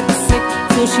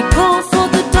 so she called for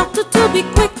the doctor to be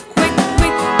quick.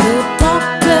 The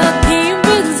doctor came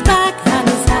with his bag and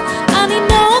his hat, and he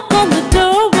knocked on the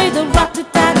door with a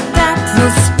rat-a-tat-tat.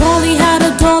 Miss Polly had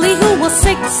a dolly who was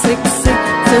sick,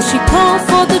 so she called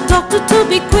for the doctor to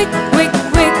be quick.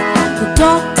 The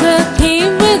doctor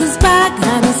came with his bag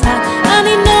and his hat, and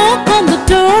he knocked on the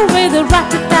door with a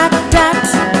rat-a-tat-tat.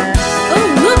 Oh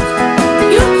look,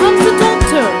 here comes the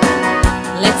doctor.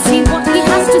 Let's see what he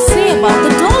has to say about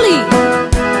the dolly.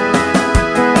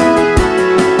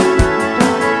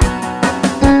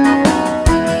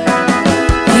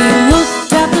 He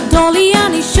looked at the dolly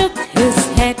and he shook his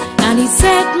head, and he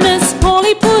said, Miss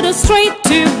Polly, put her straight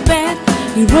to bed.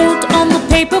 He wrote on the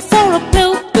paper for a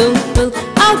bill.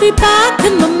 I'll be back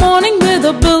in the morning with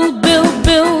a bill.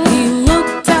 He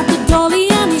looked at the dolly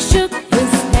and he shook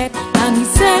his head, and he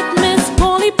said, Miss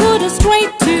Polly, put her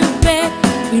straight to bed.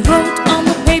 He wrote on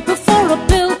the paper for a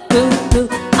bill.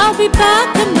 I'll be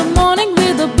back in the morning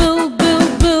with a bill.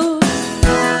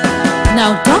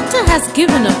 Now doctor has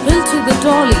given a pill to the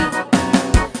dolly.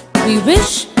 We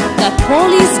wish that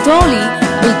Polly's dolly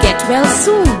will get well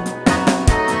soon.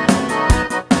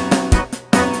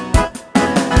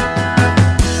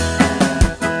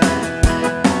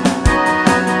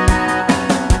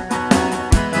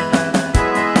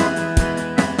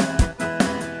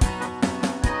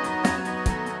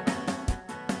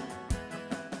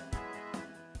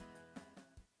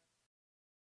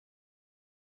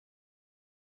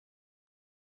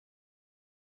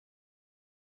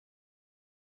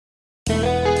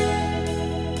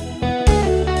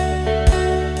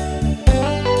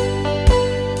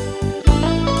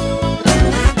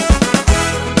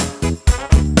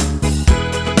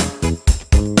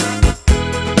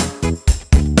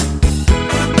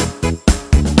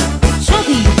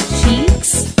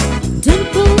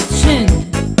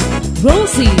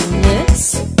 Rosy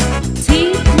lips,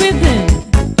 teeth within,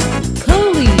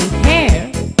 curly hair,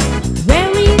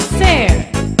 very fair.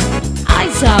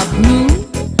 Eyes are blue,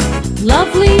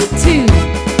 lovely too.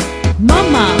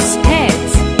 Mama's pet,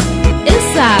 is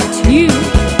that you?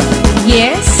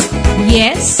 Yes,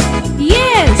 yes,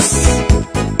 yes.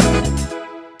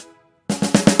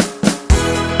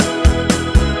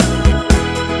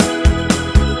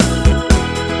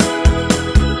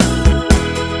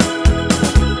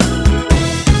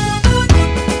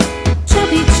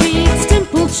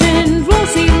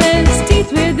 Rosy lips,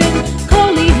 teeth within,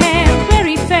 curly hair,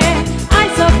 very fair.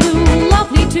 Eyes are blue,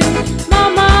 lovely too.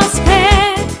 Mama's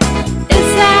pet, is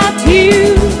that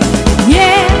you?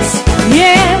 Yes,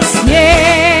 yes,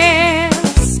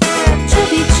 yes.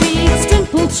 Chubby cheeks,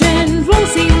 dimple chin,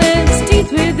 rosy lips,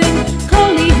 teeth within,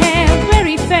 curly hair,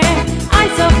 very fair.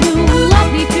 Eyes are blue,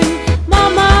 lovely too.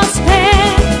 Mama's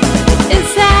pet, is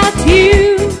that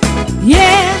you?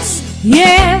 Yes,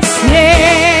 yes, yes.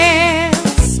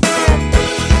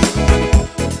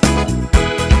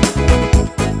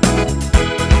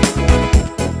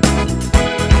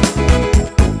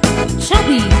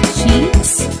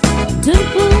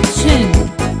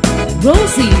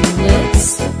 Rosy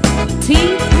lips,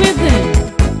 teeth within,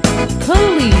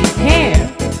 curly hair,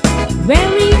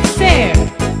 very fair.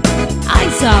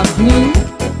 Eyes are blue,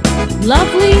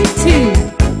 lovely too.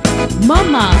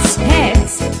 Mama's pet,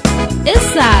 is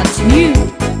that you?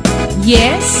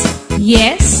 Yes,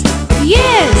 yes,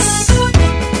 yes.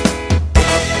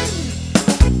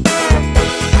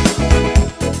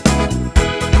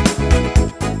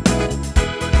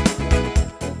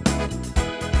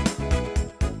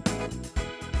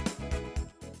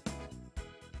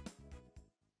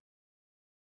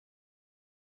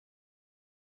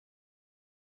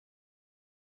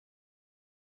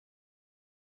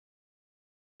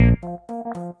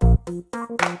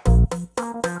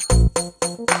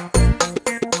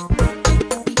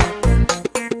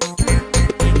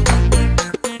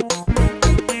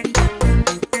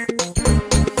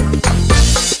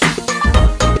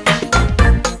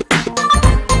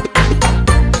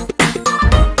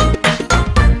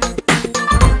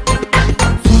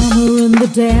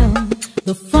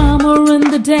 The farmer in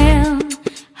the dell.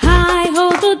 Hi-ho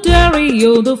the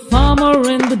dairy-o, the farmer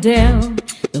in the dell.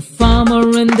 The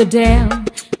farmer in the dell.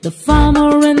 The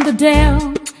farmer in the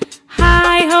dell.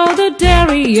 Hi-ho the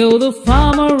dairy-o, the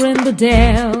farmer in the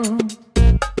dell.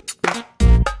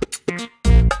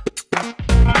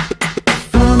 The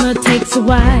farmer takes a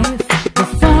wife. The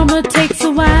farmer takes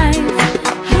a wife.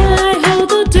 Hi-ho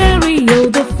the dairy-o,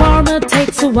 the farmer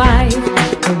takes a wife.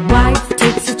 The wife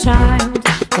takes a child.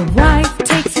 The wife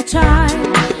takes a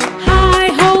child.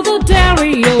 Hi-ho the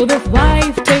dairy-o, the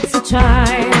wife takes a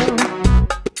child.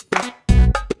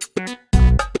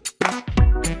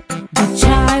 The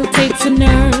child takes a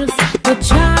nurse. The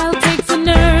child takes a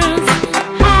nurse.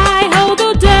 Hi-ho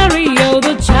the dairy-o,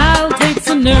 the child takes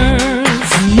a nurse.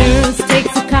 The nurse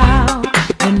takes a cow.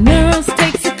 The nurse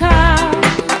takes a cow.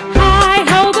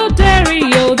 Hi-ho the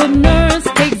dairy-o, the nurse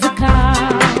takes a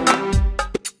cow.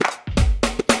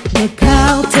 The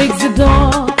cow takes a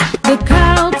dog. The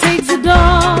cow takes a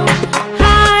dog.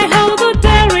 Hi-ho the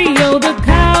dairy-o, the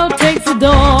cow takes a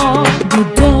dog. The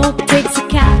dog takes a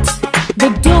cat. The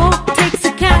dog takes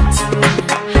a cat.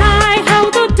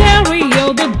 Hi-ho the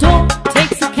dairy-o, the dog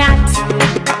takes a cat.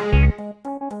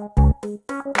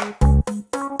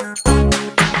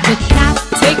 The cat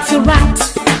takes a rat.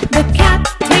 The cat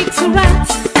takes a rat.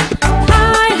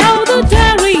 Hi-ho the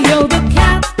dairy-o, the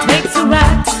cat takes a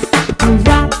rat. The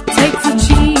rat takes a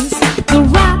cheese. The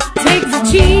rat takes a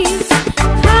cheese.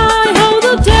 Hi-ho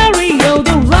the dairy-o,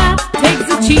 the rat takes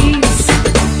a cheese.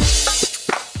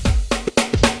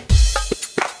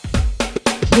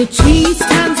 The cheese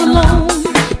stands alone.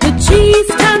 The cheese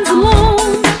stands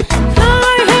alone.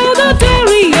 Hi-ho the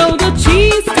dairy-o, the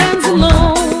cheese stands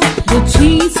alone. The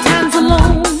cheese stands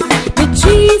alone. The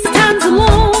cheese stands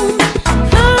alone.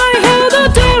 Hi-ho the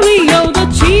dairy-o, the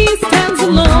cheese stands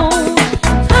alone.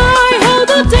 Hi-ho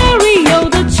the dairy-o,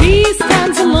 the cheese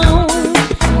stands alone.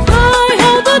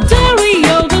 Hi-ho the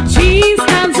dairy-o, the cheese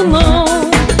stands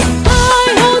alone.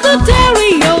 Hi-ho the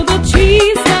dairy-o, the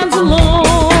cheese stands alone.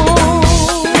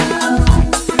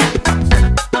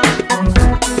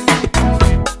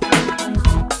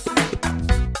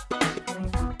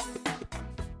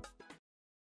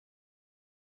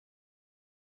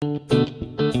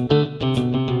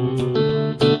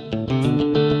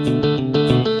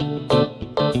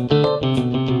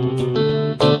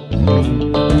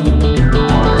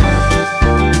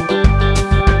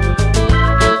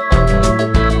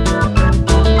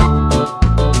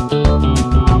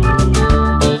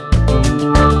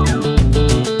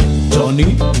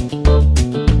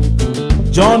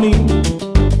 Johnny,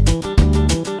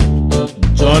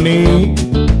 Johnny,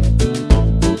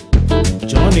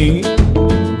 Johnny,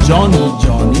 Johnny,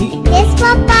 Johnny. Yes,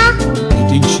 Papa.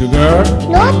 Eating sugar,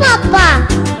 No, Papa.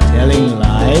 telling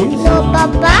lies. No,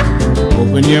 Papa.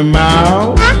 Open your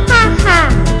mouth. Ha ha ha.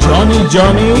 Johnny,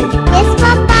 Johnny, Yes,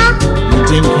 Papa.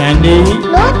 eating candy,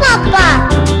 No, Papa.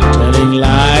 telling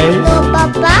lies. No,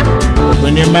 Papa.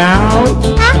 Open your mouth.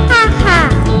 Ha ha ha.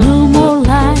 No more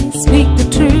lies, speak the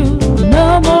truth.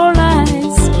 No more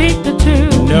lies, speak the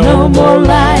truth. No more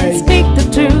lies, speak the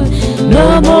truth.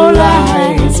 No more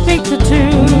lies, speak the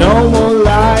truth. No more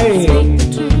lies.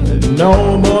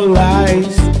 No more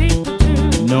lies. Speak the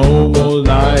truth. No more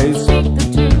lies. Speak the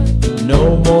truth. No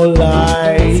more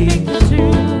lies. Speak the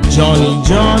truth. Johnny,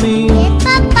 Johnny, Yes,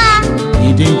 Papa.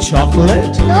 eating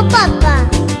chocolate, No, Papa.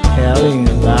 telling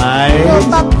No, lies.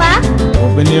 Papa.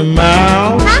 Open your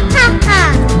mouth. Ha ha ha.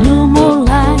 No more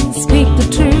lies, speak the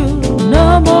truth.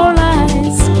 No more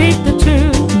lies, speak the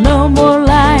truth. No more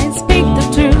lies, speak the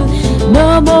truth.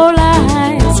 No more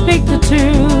lies, speak the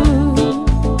truth.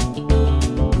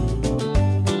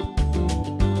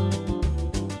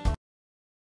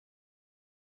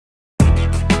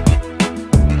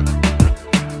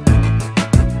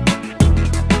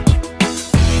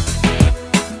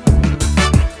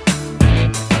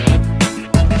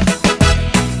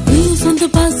 Wheels on the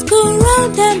bus go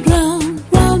round and round,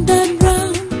 round and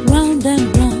round, round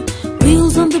and round.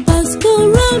 Wheels on the bus go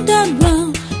round and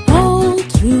round, all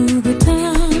through the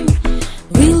town.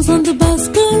 Wheels on the bus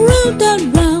go round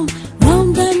and round,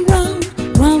 round and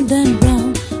round, round and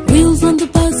round. Wheels on the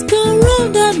bus go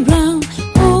round and round,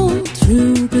 all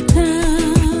through the town.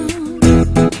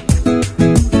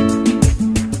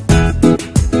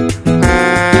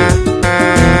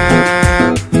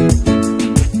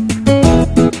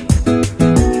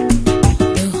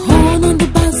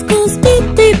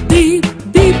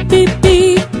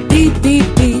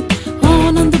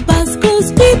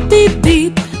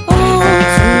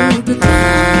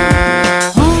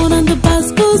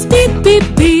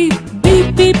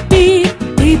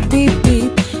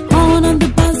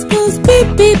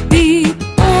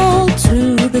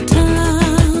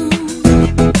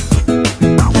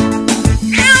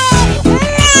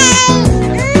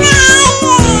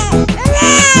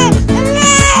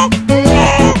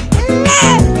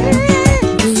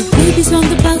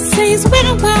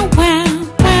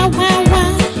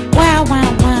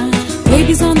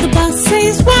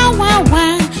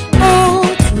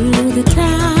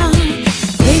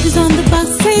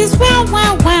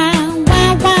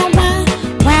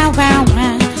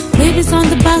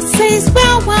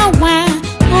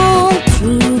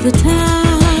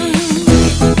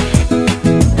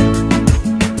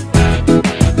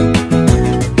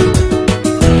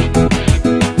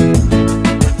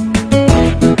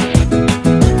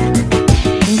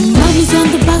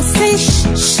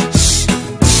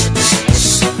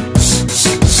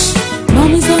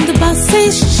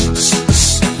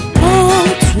 buses, all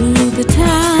through the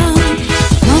town.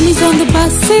 Mommy's on the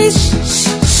buses,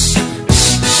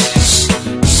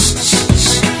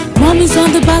 Mommy's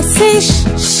on the buses,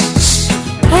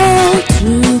 all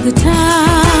through the town.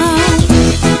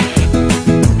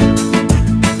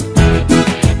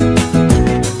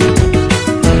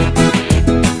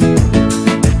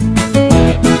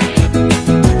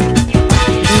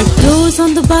 The doors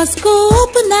on the bus go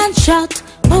open and shut,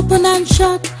 open and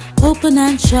shut, open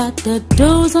and shut. The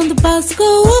doors on the bus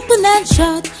go open and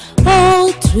shut,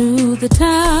 all through the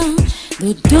town.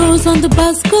 The doors on the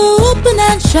bus go open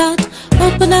and shut,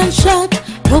 open and shut,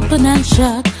 open and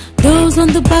shut. Doors on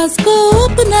the bus go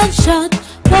open and shut,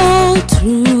 all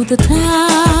through the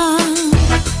town.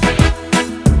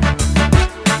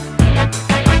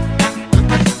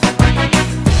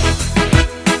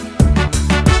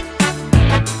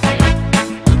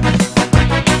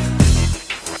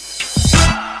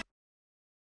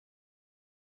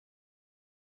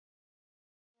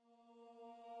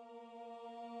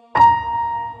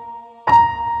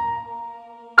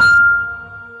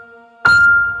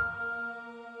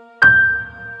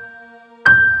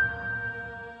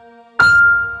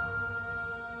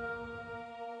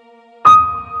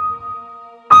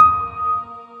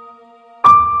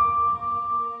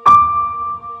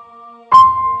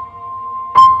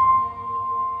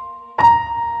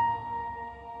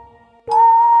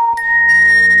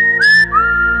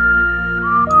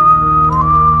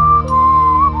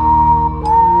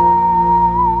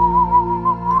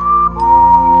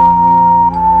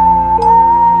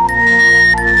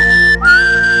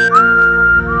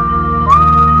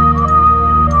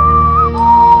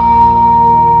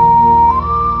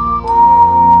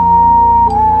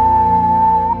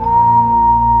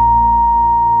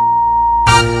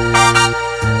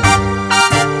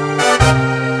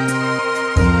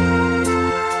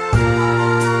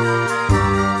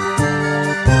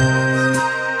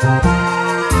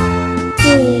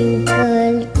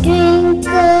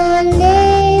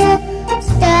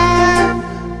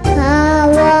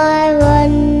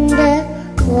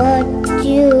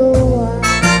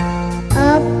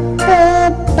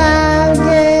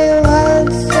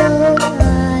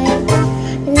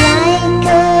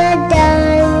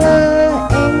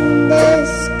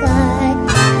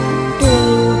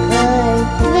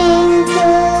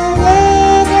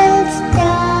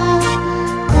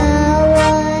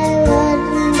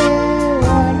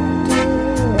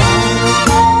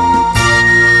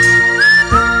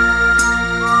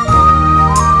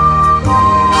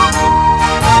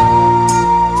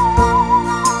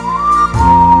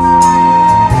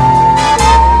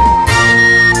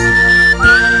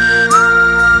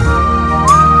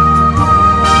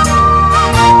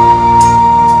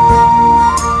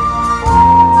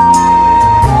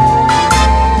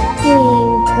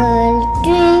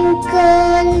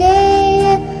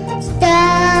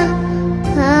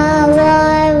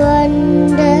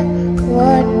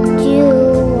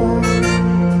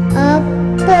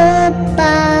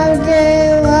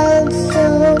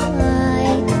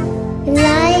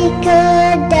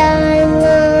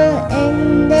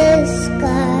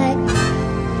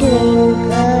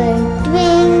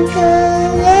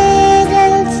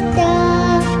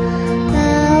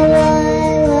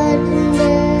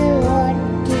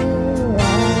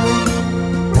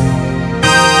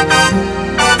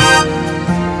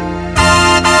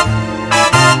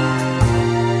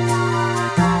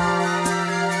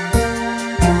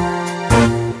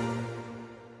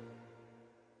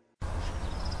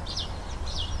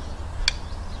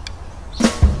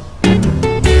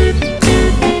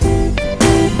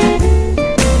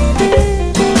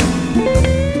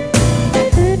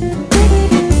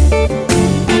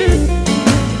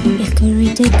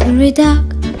 Hickory dock,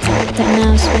 the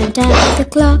mouse went at the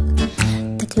clock.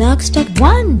 The clock struck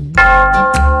 1.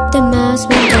 The mouse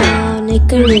went down,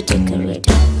 hickory dickory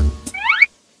dock.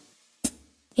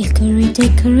 Hickory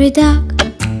dickory dock,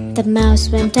 the mouse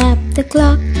went up the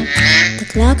clock. The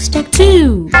clock struck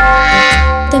 2.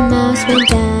 The mouse went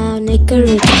down,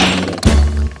 hickory dickory dock.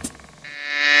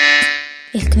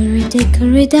 Hickory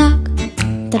dickory dock,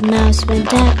 the mouse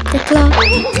went up the clock.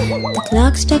 The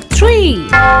clock struck 3.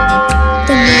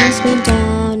 The mouse went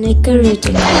down, hickory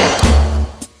dickory dock.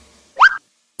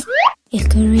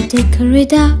 Hickory dickory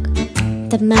dock,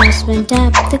 the mouse went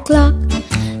up the clock.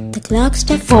 The clock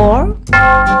struck 4.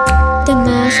 The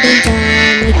mouse went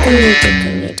down, hickory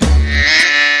dickory dock.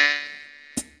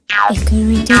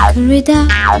 Hickory dickory dock,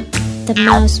 the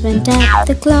mouse went up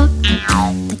the clock.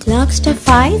 The clock struck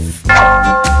 5.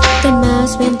 The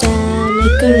mouse went down,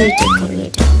 hickory dickory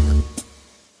dock.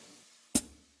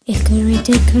 Hickory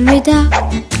dock,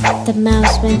 the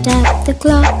mouse went at the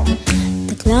clock.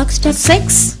 The clock struck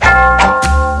 6.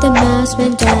 the mouse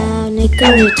went down.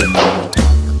 Hickory dock.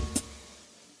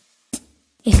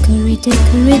 Hickory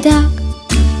dock,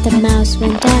 the mouse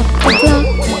went at the clock.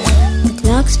 The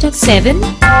clock struck 7. the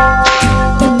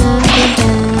mouse went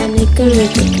down. Hickory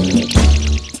dock.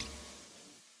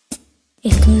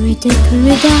 Hickory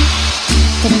dock,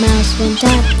 the mouse went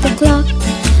at the clock.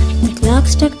 The clock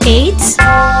struck 8.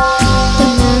 the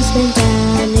mouse went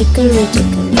down. Hickory dock.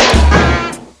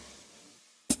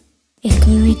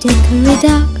 Hickory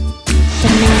dock, the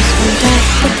mouse went at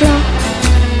the clock.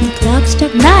 The clock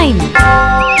struck 9.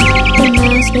 the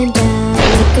mouse went down.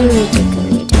 Hickory dock.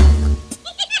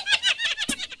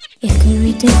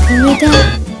 Hickory dock,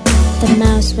 the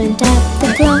mouse went at the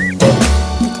clock.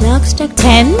 The clock struck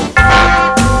 10. the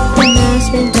mouse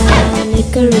went down.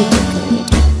 Hickory dock.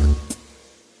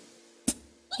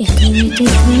 Hickory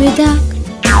dock,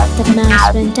 the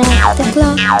mouse went at the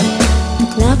clock. The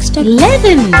clock struck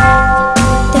 11.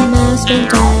 the mouse went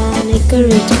down.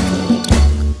 Hickory dock.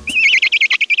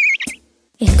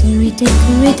 Hickory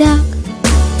dock,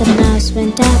 the mouse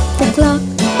went at the clock.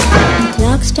 The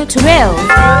clock struck 12.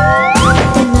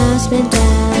 the mouse went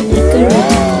down. Hickory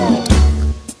dock.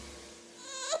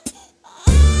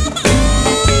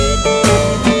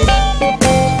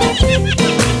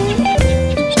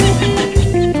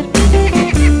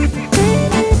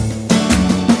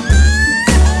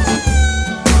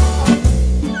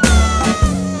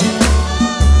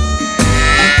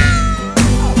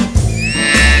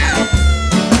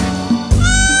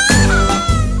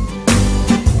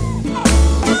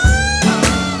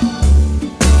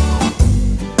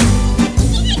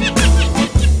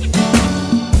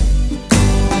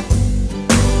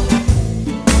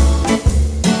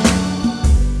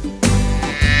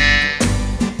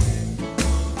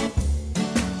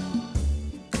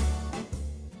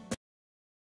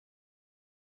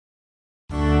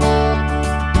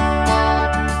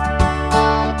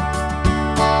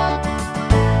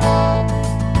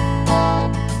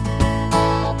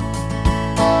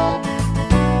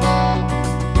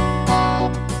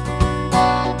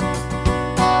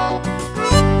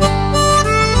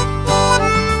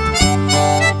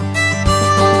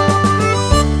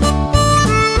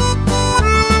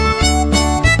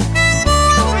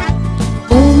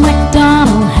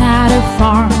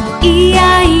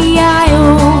 E-I-E-I-O,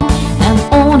 and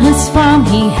on his farm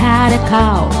he had a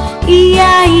cow.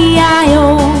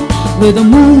 E-I-E-I-O, with a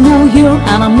moo-moo here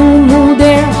and a moo-moo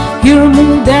there. Here a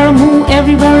moo, there a moo,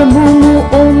 everywhere a moo-moo.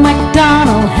 Old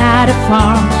MacDonald had a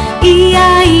farm.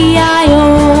 E-I-E-I-O.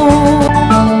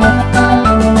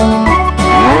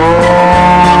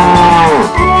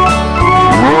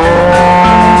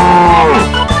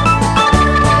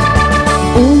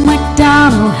 Old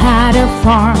MacDonald had a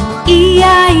farm,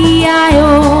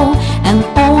 E-I-E-I-O, and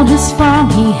on his farm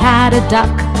he had a duck,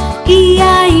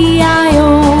 E-I-E-I-O,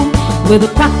 with a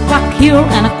quack quack here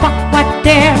and a quack quack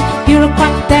there. Here a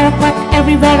quack, there a quack,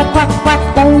 everywhere a quack quack.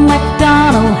 Old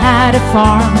MacDonald had a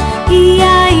farm,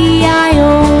 E-I-E-I-O.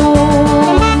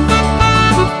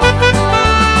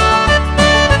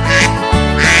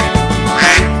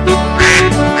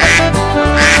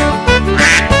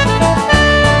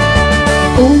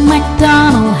 Old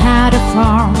MacDonald had a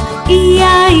farm,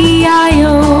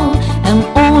 E-I-E-I-O, and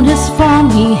on his farm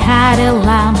he had a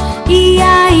lamb,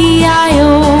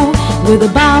 E-I-E-I-O, with a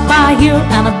ba-ba here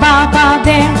and a ba-ba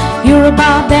there. Here a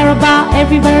ba, there a ba,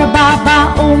 everywhere a ba-ba.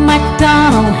 Old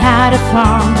MacDonald had a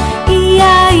farm,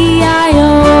 E-I-E-I-O.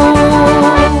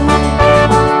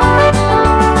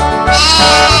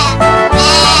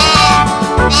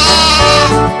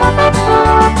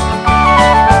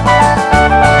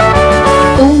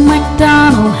 Old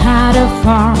MacDonald had a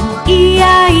farm,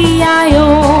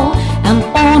 E-I-E-I-O, and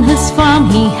on his farm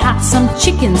he had some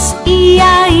chickens,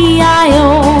 E-I-E-I-O,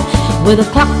 with a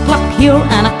cluck cluck here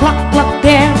and a cluck cluck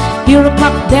there. Here a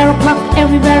cluck, there a cluck,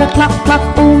 everywhere a cluck cluck.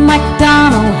 Old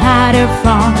MacDonald had a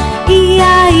farm,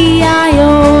 E-I-E-I-O.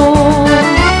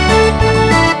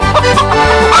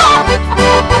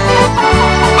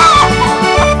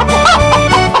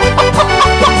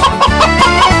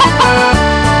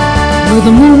 With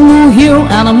a moo-moo here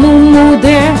and a moo-moo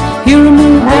there. Here a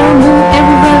moo, there a moo,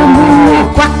 everywhere a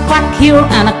moo-moo. Quack, quack here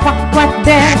and a quack, quack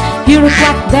there. Here a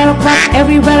quack, there a quack,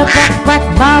 everywhere a quack, quack.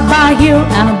 Ba-ba here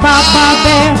and a ba-ba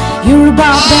there. Here a ba,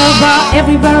 there a ba,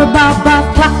 everywhere a ba-ba.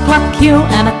 Cluck, cluck here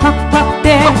and a cluck, cluck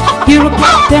there. Here a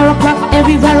cluck, there a cluck,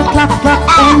 everywhere a cluck, cluck.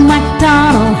 Old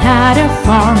MacDonald had a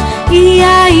farm,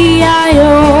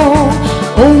 E-I-E-I-O.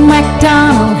 Old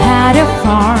MacDonald had a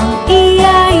farm,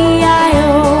 E-I-E-I-O.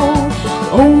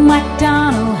 Old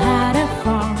MacDonald had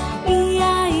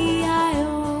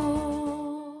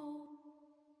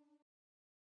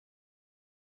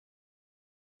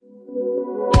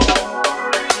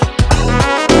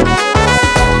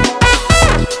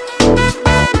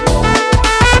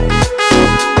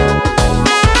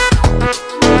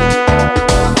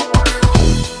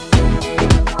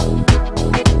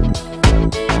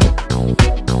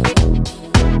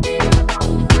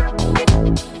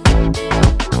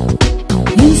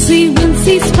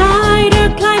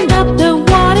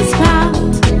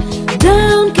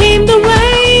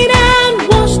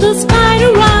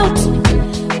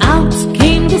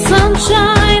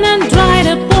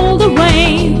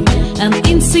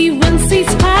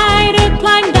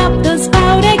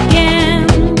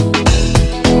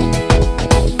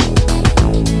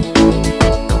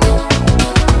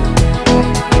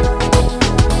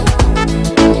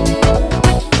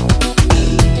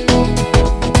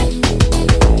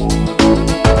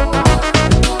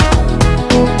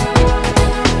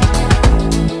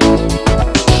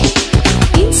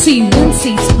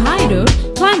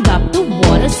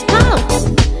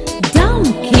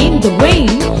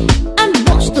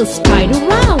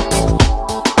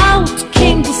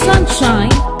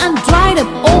sunshine and dried up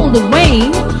all the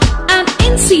rain. An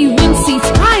incy-wincy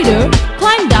spider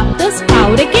climbed up the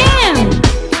spout again.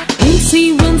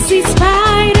 Incy-wincy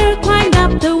spider climbed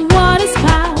up the water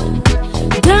spout.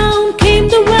 Down came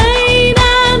the rain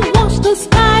and washed the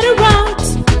spider out.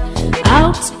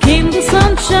 Out came the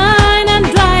sunshine and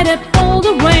dried up all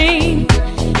the rain.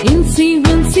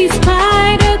 Incy-wincy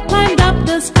spider climbed up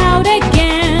the spout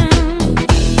again.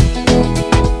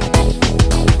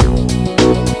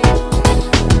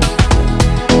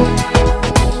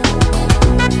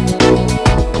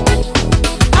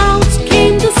 Out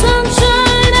came the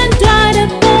sunshine and dried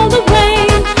up all the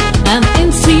rain. An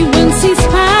incy-wincy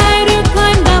spider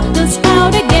climbed up the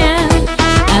spout again.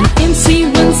 An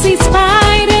incy-wincy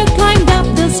spider climbed up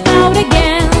the spout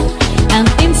again. An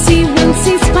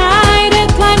incy-wincy spider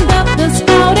climbed up the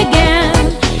spout again.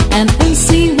 An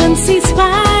incy-wincy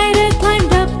spider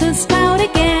climbed up the spout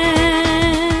again.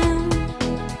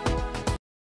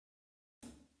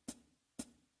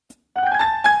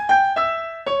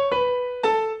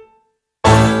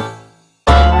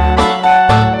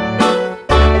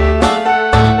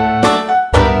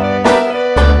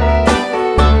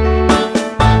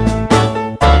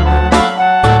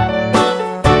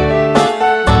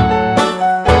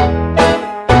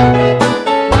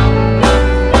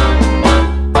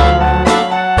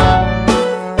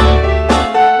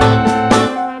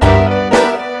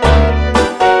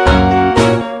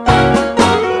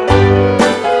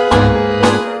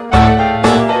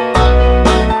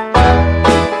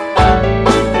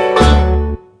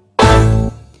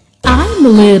 I'm a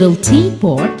little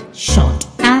teapot, short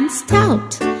and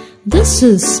stout. This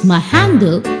is my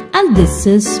handle and this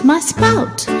is my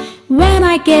spout. When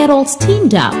I get all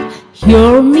steamed up,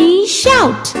 hear me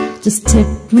shout. Just tip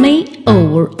me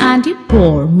over and you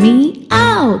pour me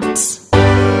out.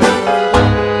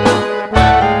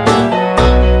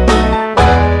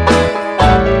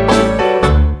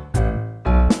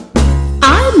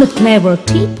 I'm a clever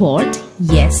teapot,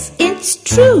 yes, it's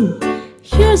true.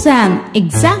 Here's an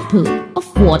example of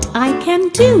what I can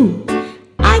do.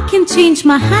 I can change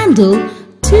my handle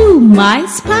to my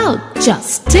spout.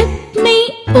 Just tip me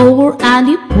over and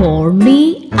you pour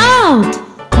me out.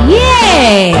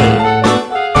 Yay!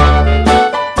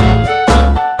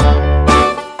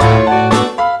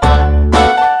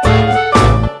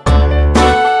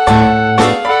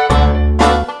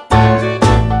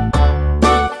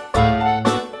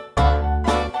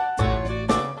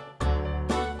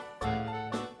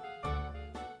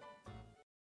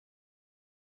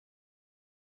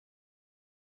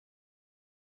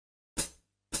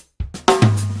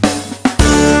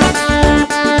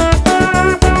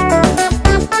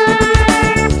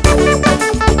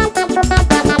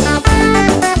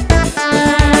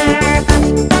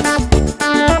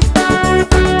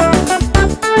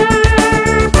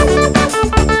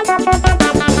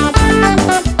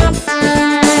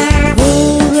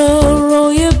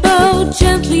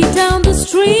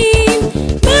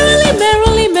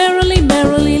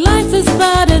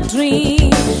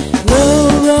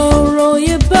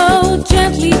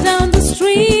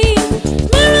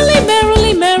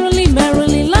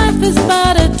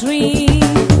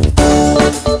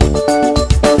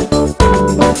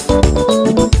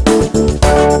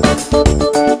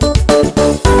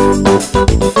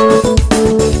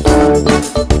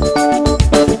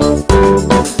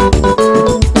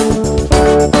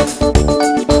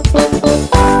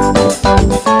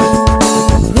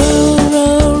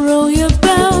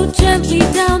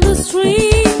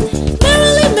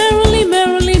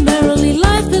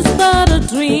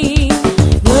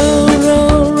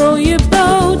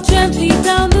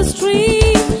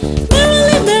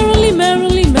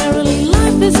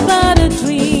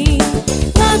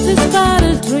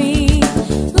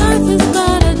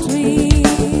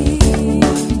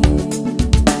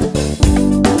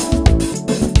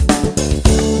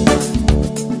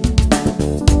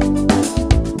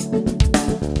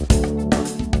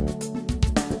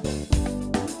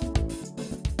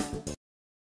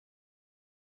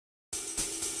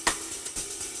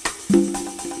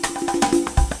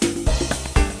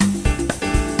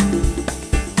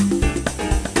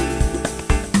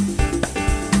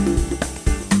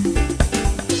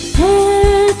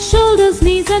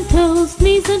 and toes,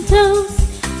 knees and toes.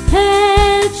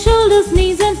 Head, shoulders,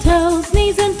 knees and toes,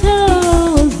 knees and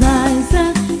toes. Eyes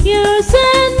and ears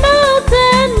and mouth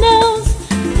and nose.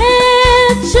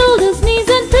 Head, shoulders, knees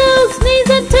and toes, knees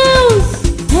and toes.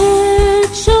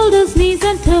 Head, shoulders, knees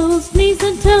and toes, knees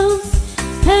and toes.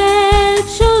 Head,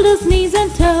 shoulders, knees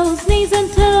and toes, knees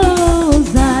and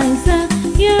toes. Eyes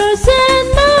and ears and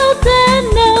mouth and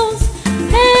nose.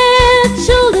 Head,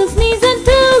 shoulders, knees and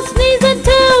toes, knees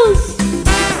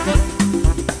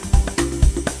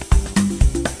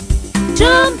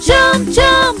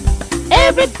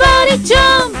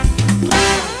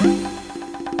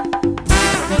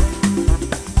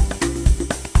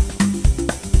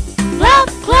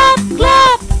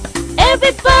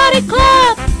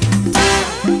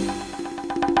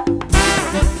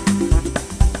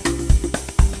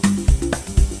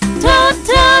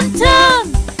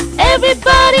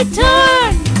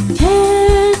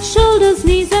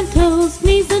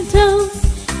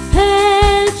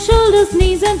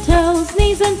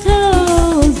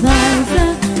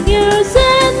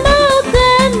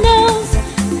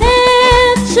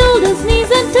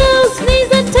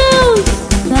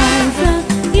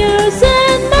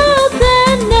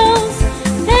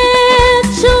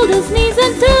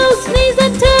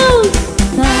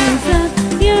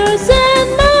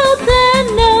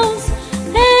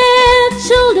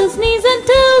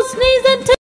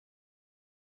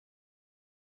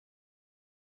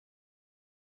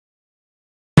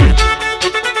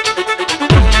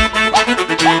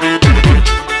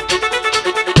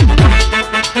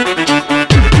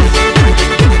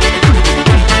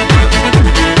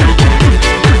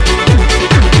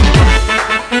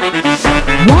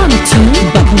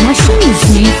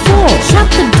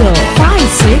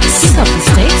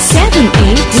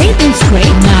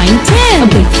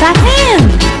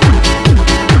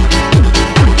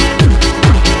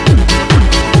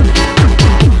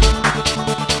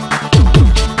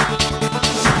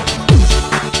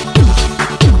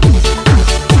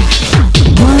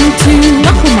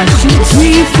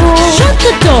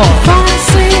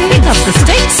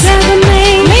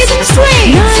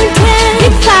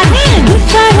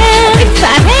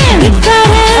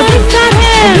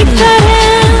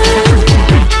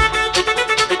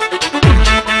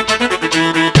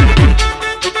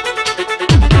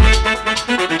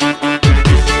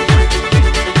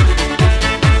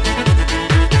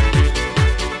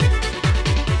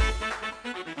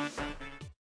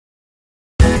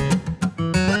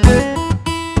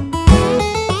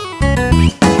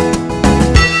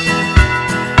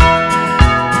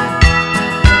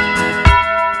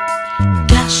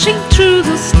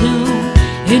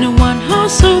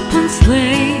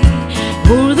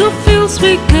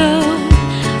we go,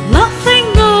 laughing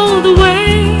all the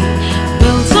way.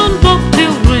 Bells on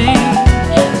bobtail ring,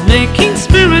 making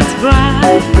spirits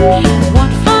bright.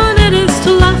 What fun it is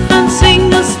to laugh and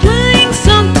sing a sleighing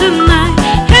song tonight.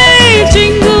 Hey,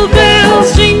 jingle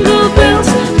bells, jingle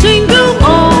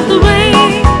all the way.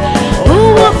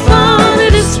 Oh, what fun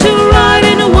it is to ride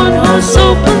in a one-horse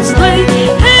open sleigh.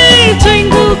 Hey,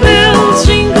 jingle bells,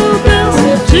 jingle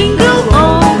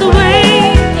all the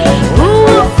way. Oh,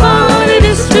 what fun it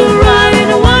is to ride in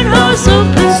a one-horse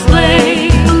open sleigh.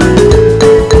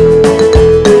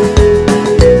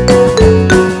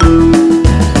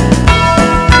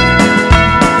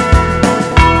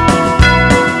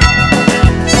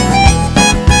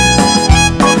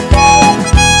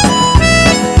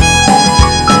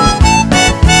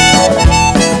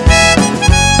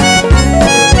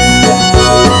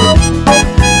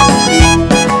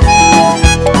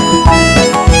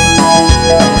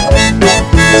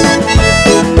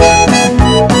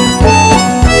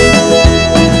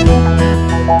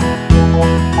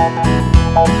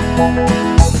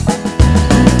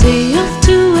 Day of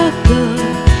 2 ago,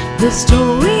 the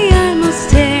story I must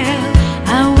tell.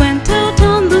 I went out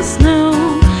on the snow,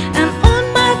 and on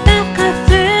my back I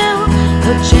fell.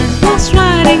 A gent was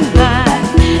riding by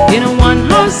in a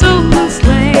one-horse open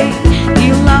sleigh.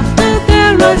 He laughed at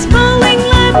their eyes, falling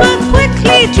line, but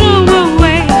quickly drove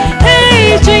away.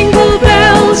 Hey, jingle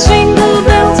bells,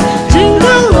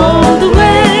 jingle all the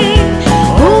way.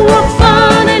 Oh, what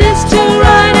fun it is to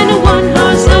ride in a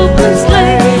one-horse open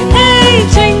sleigh. Hey,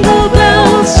 jingle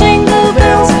bells, jingle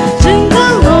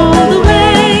all the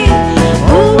way.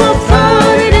 Oh, what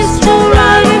fun it is to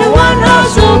ride in a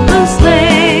one-horse open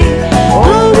sleigh.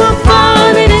 Oh, what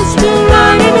fun it is to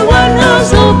ride in a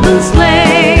one-horse open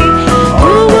sleigh.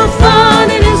 Oh, what fun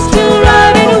it is to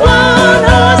ride in a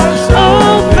one-horse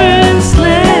open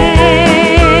sleigh.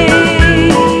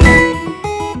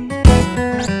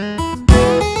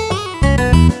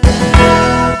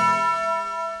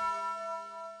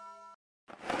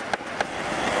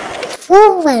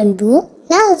 412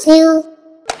 loves you.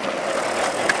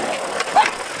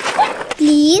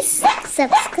 Please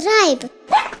subscribe.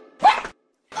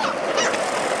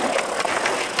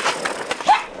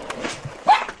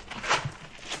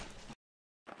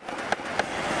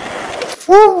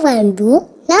 412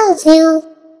 loves you.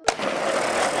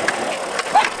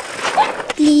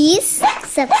 Please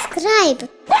subscribe.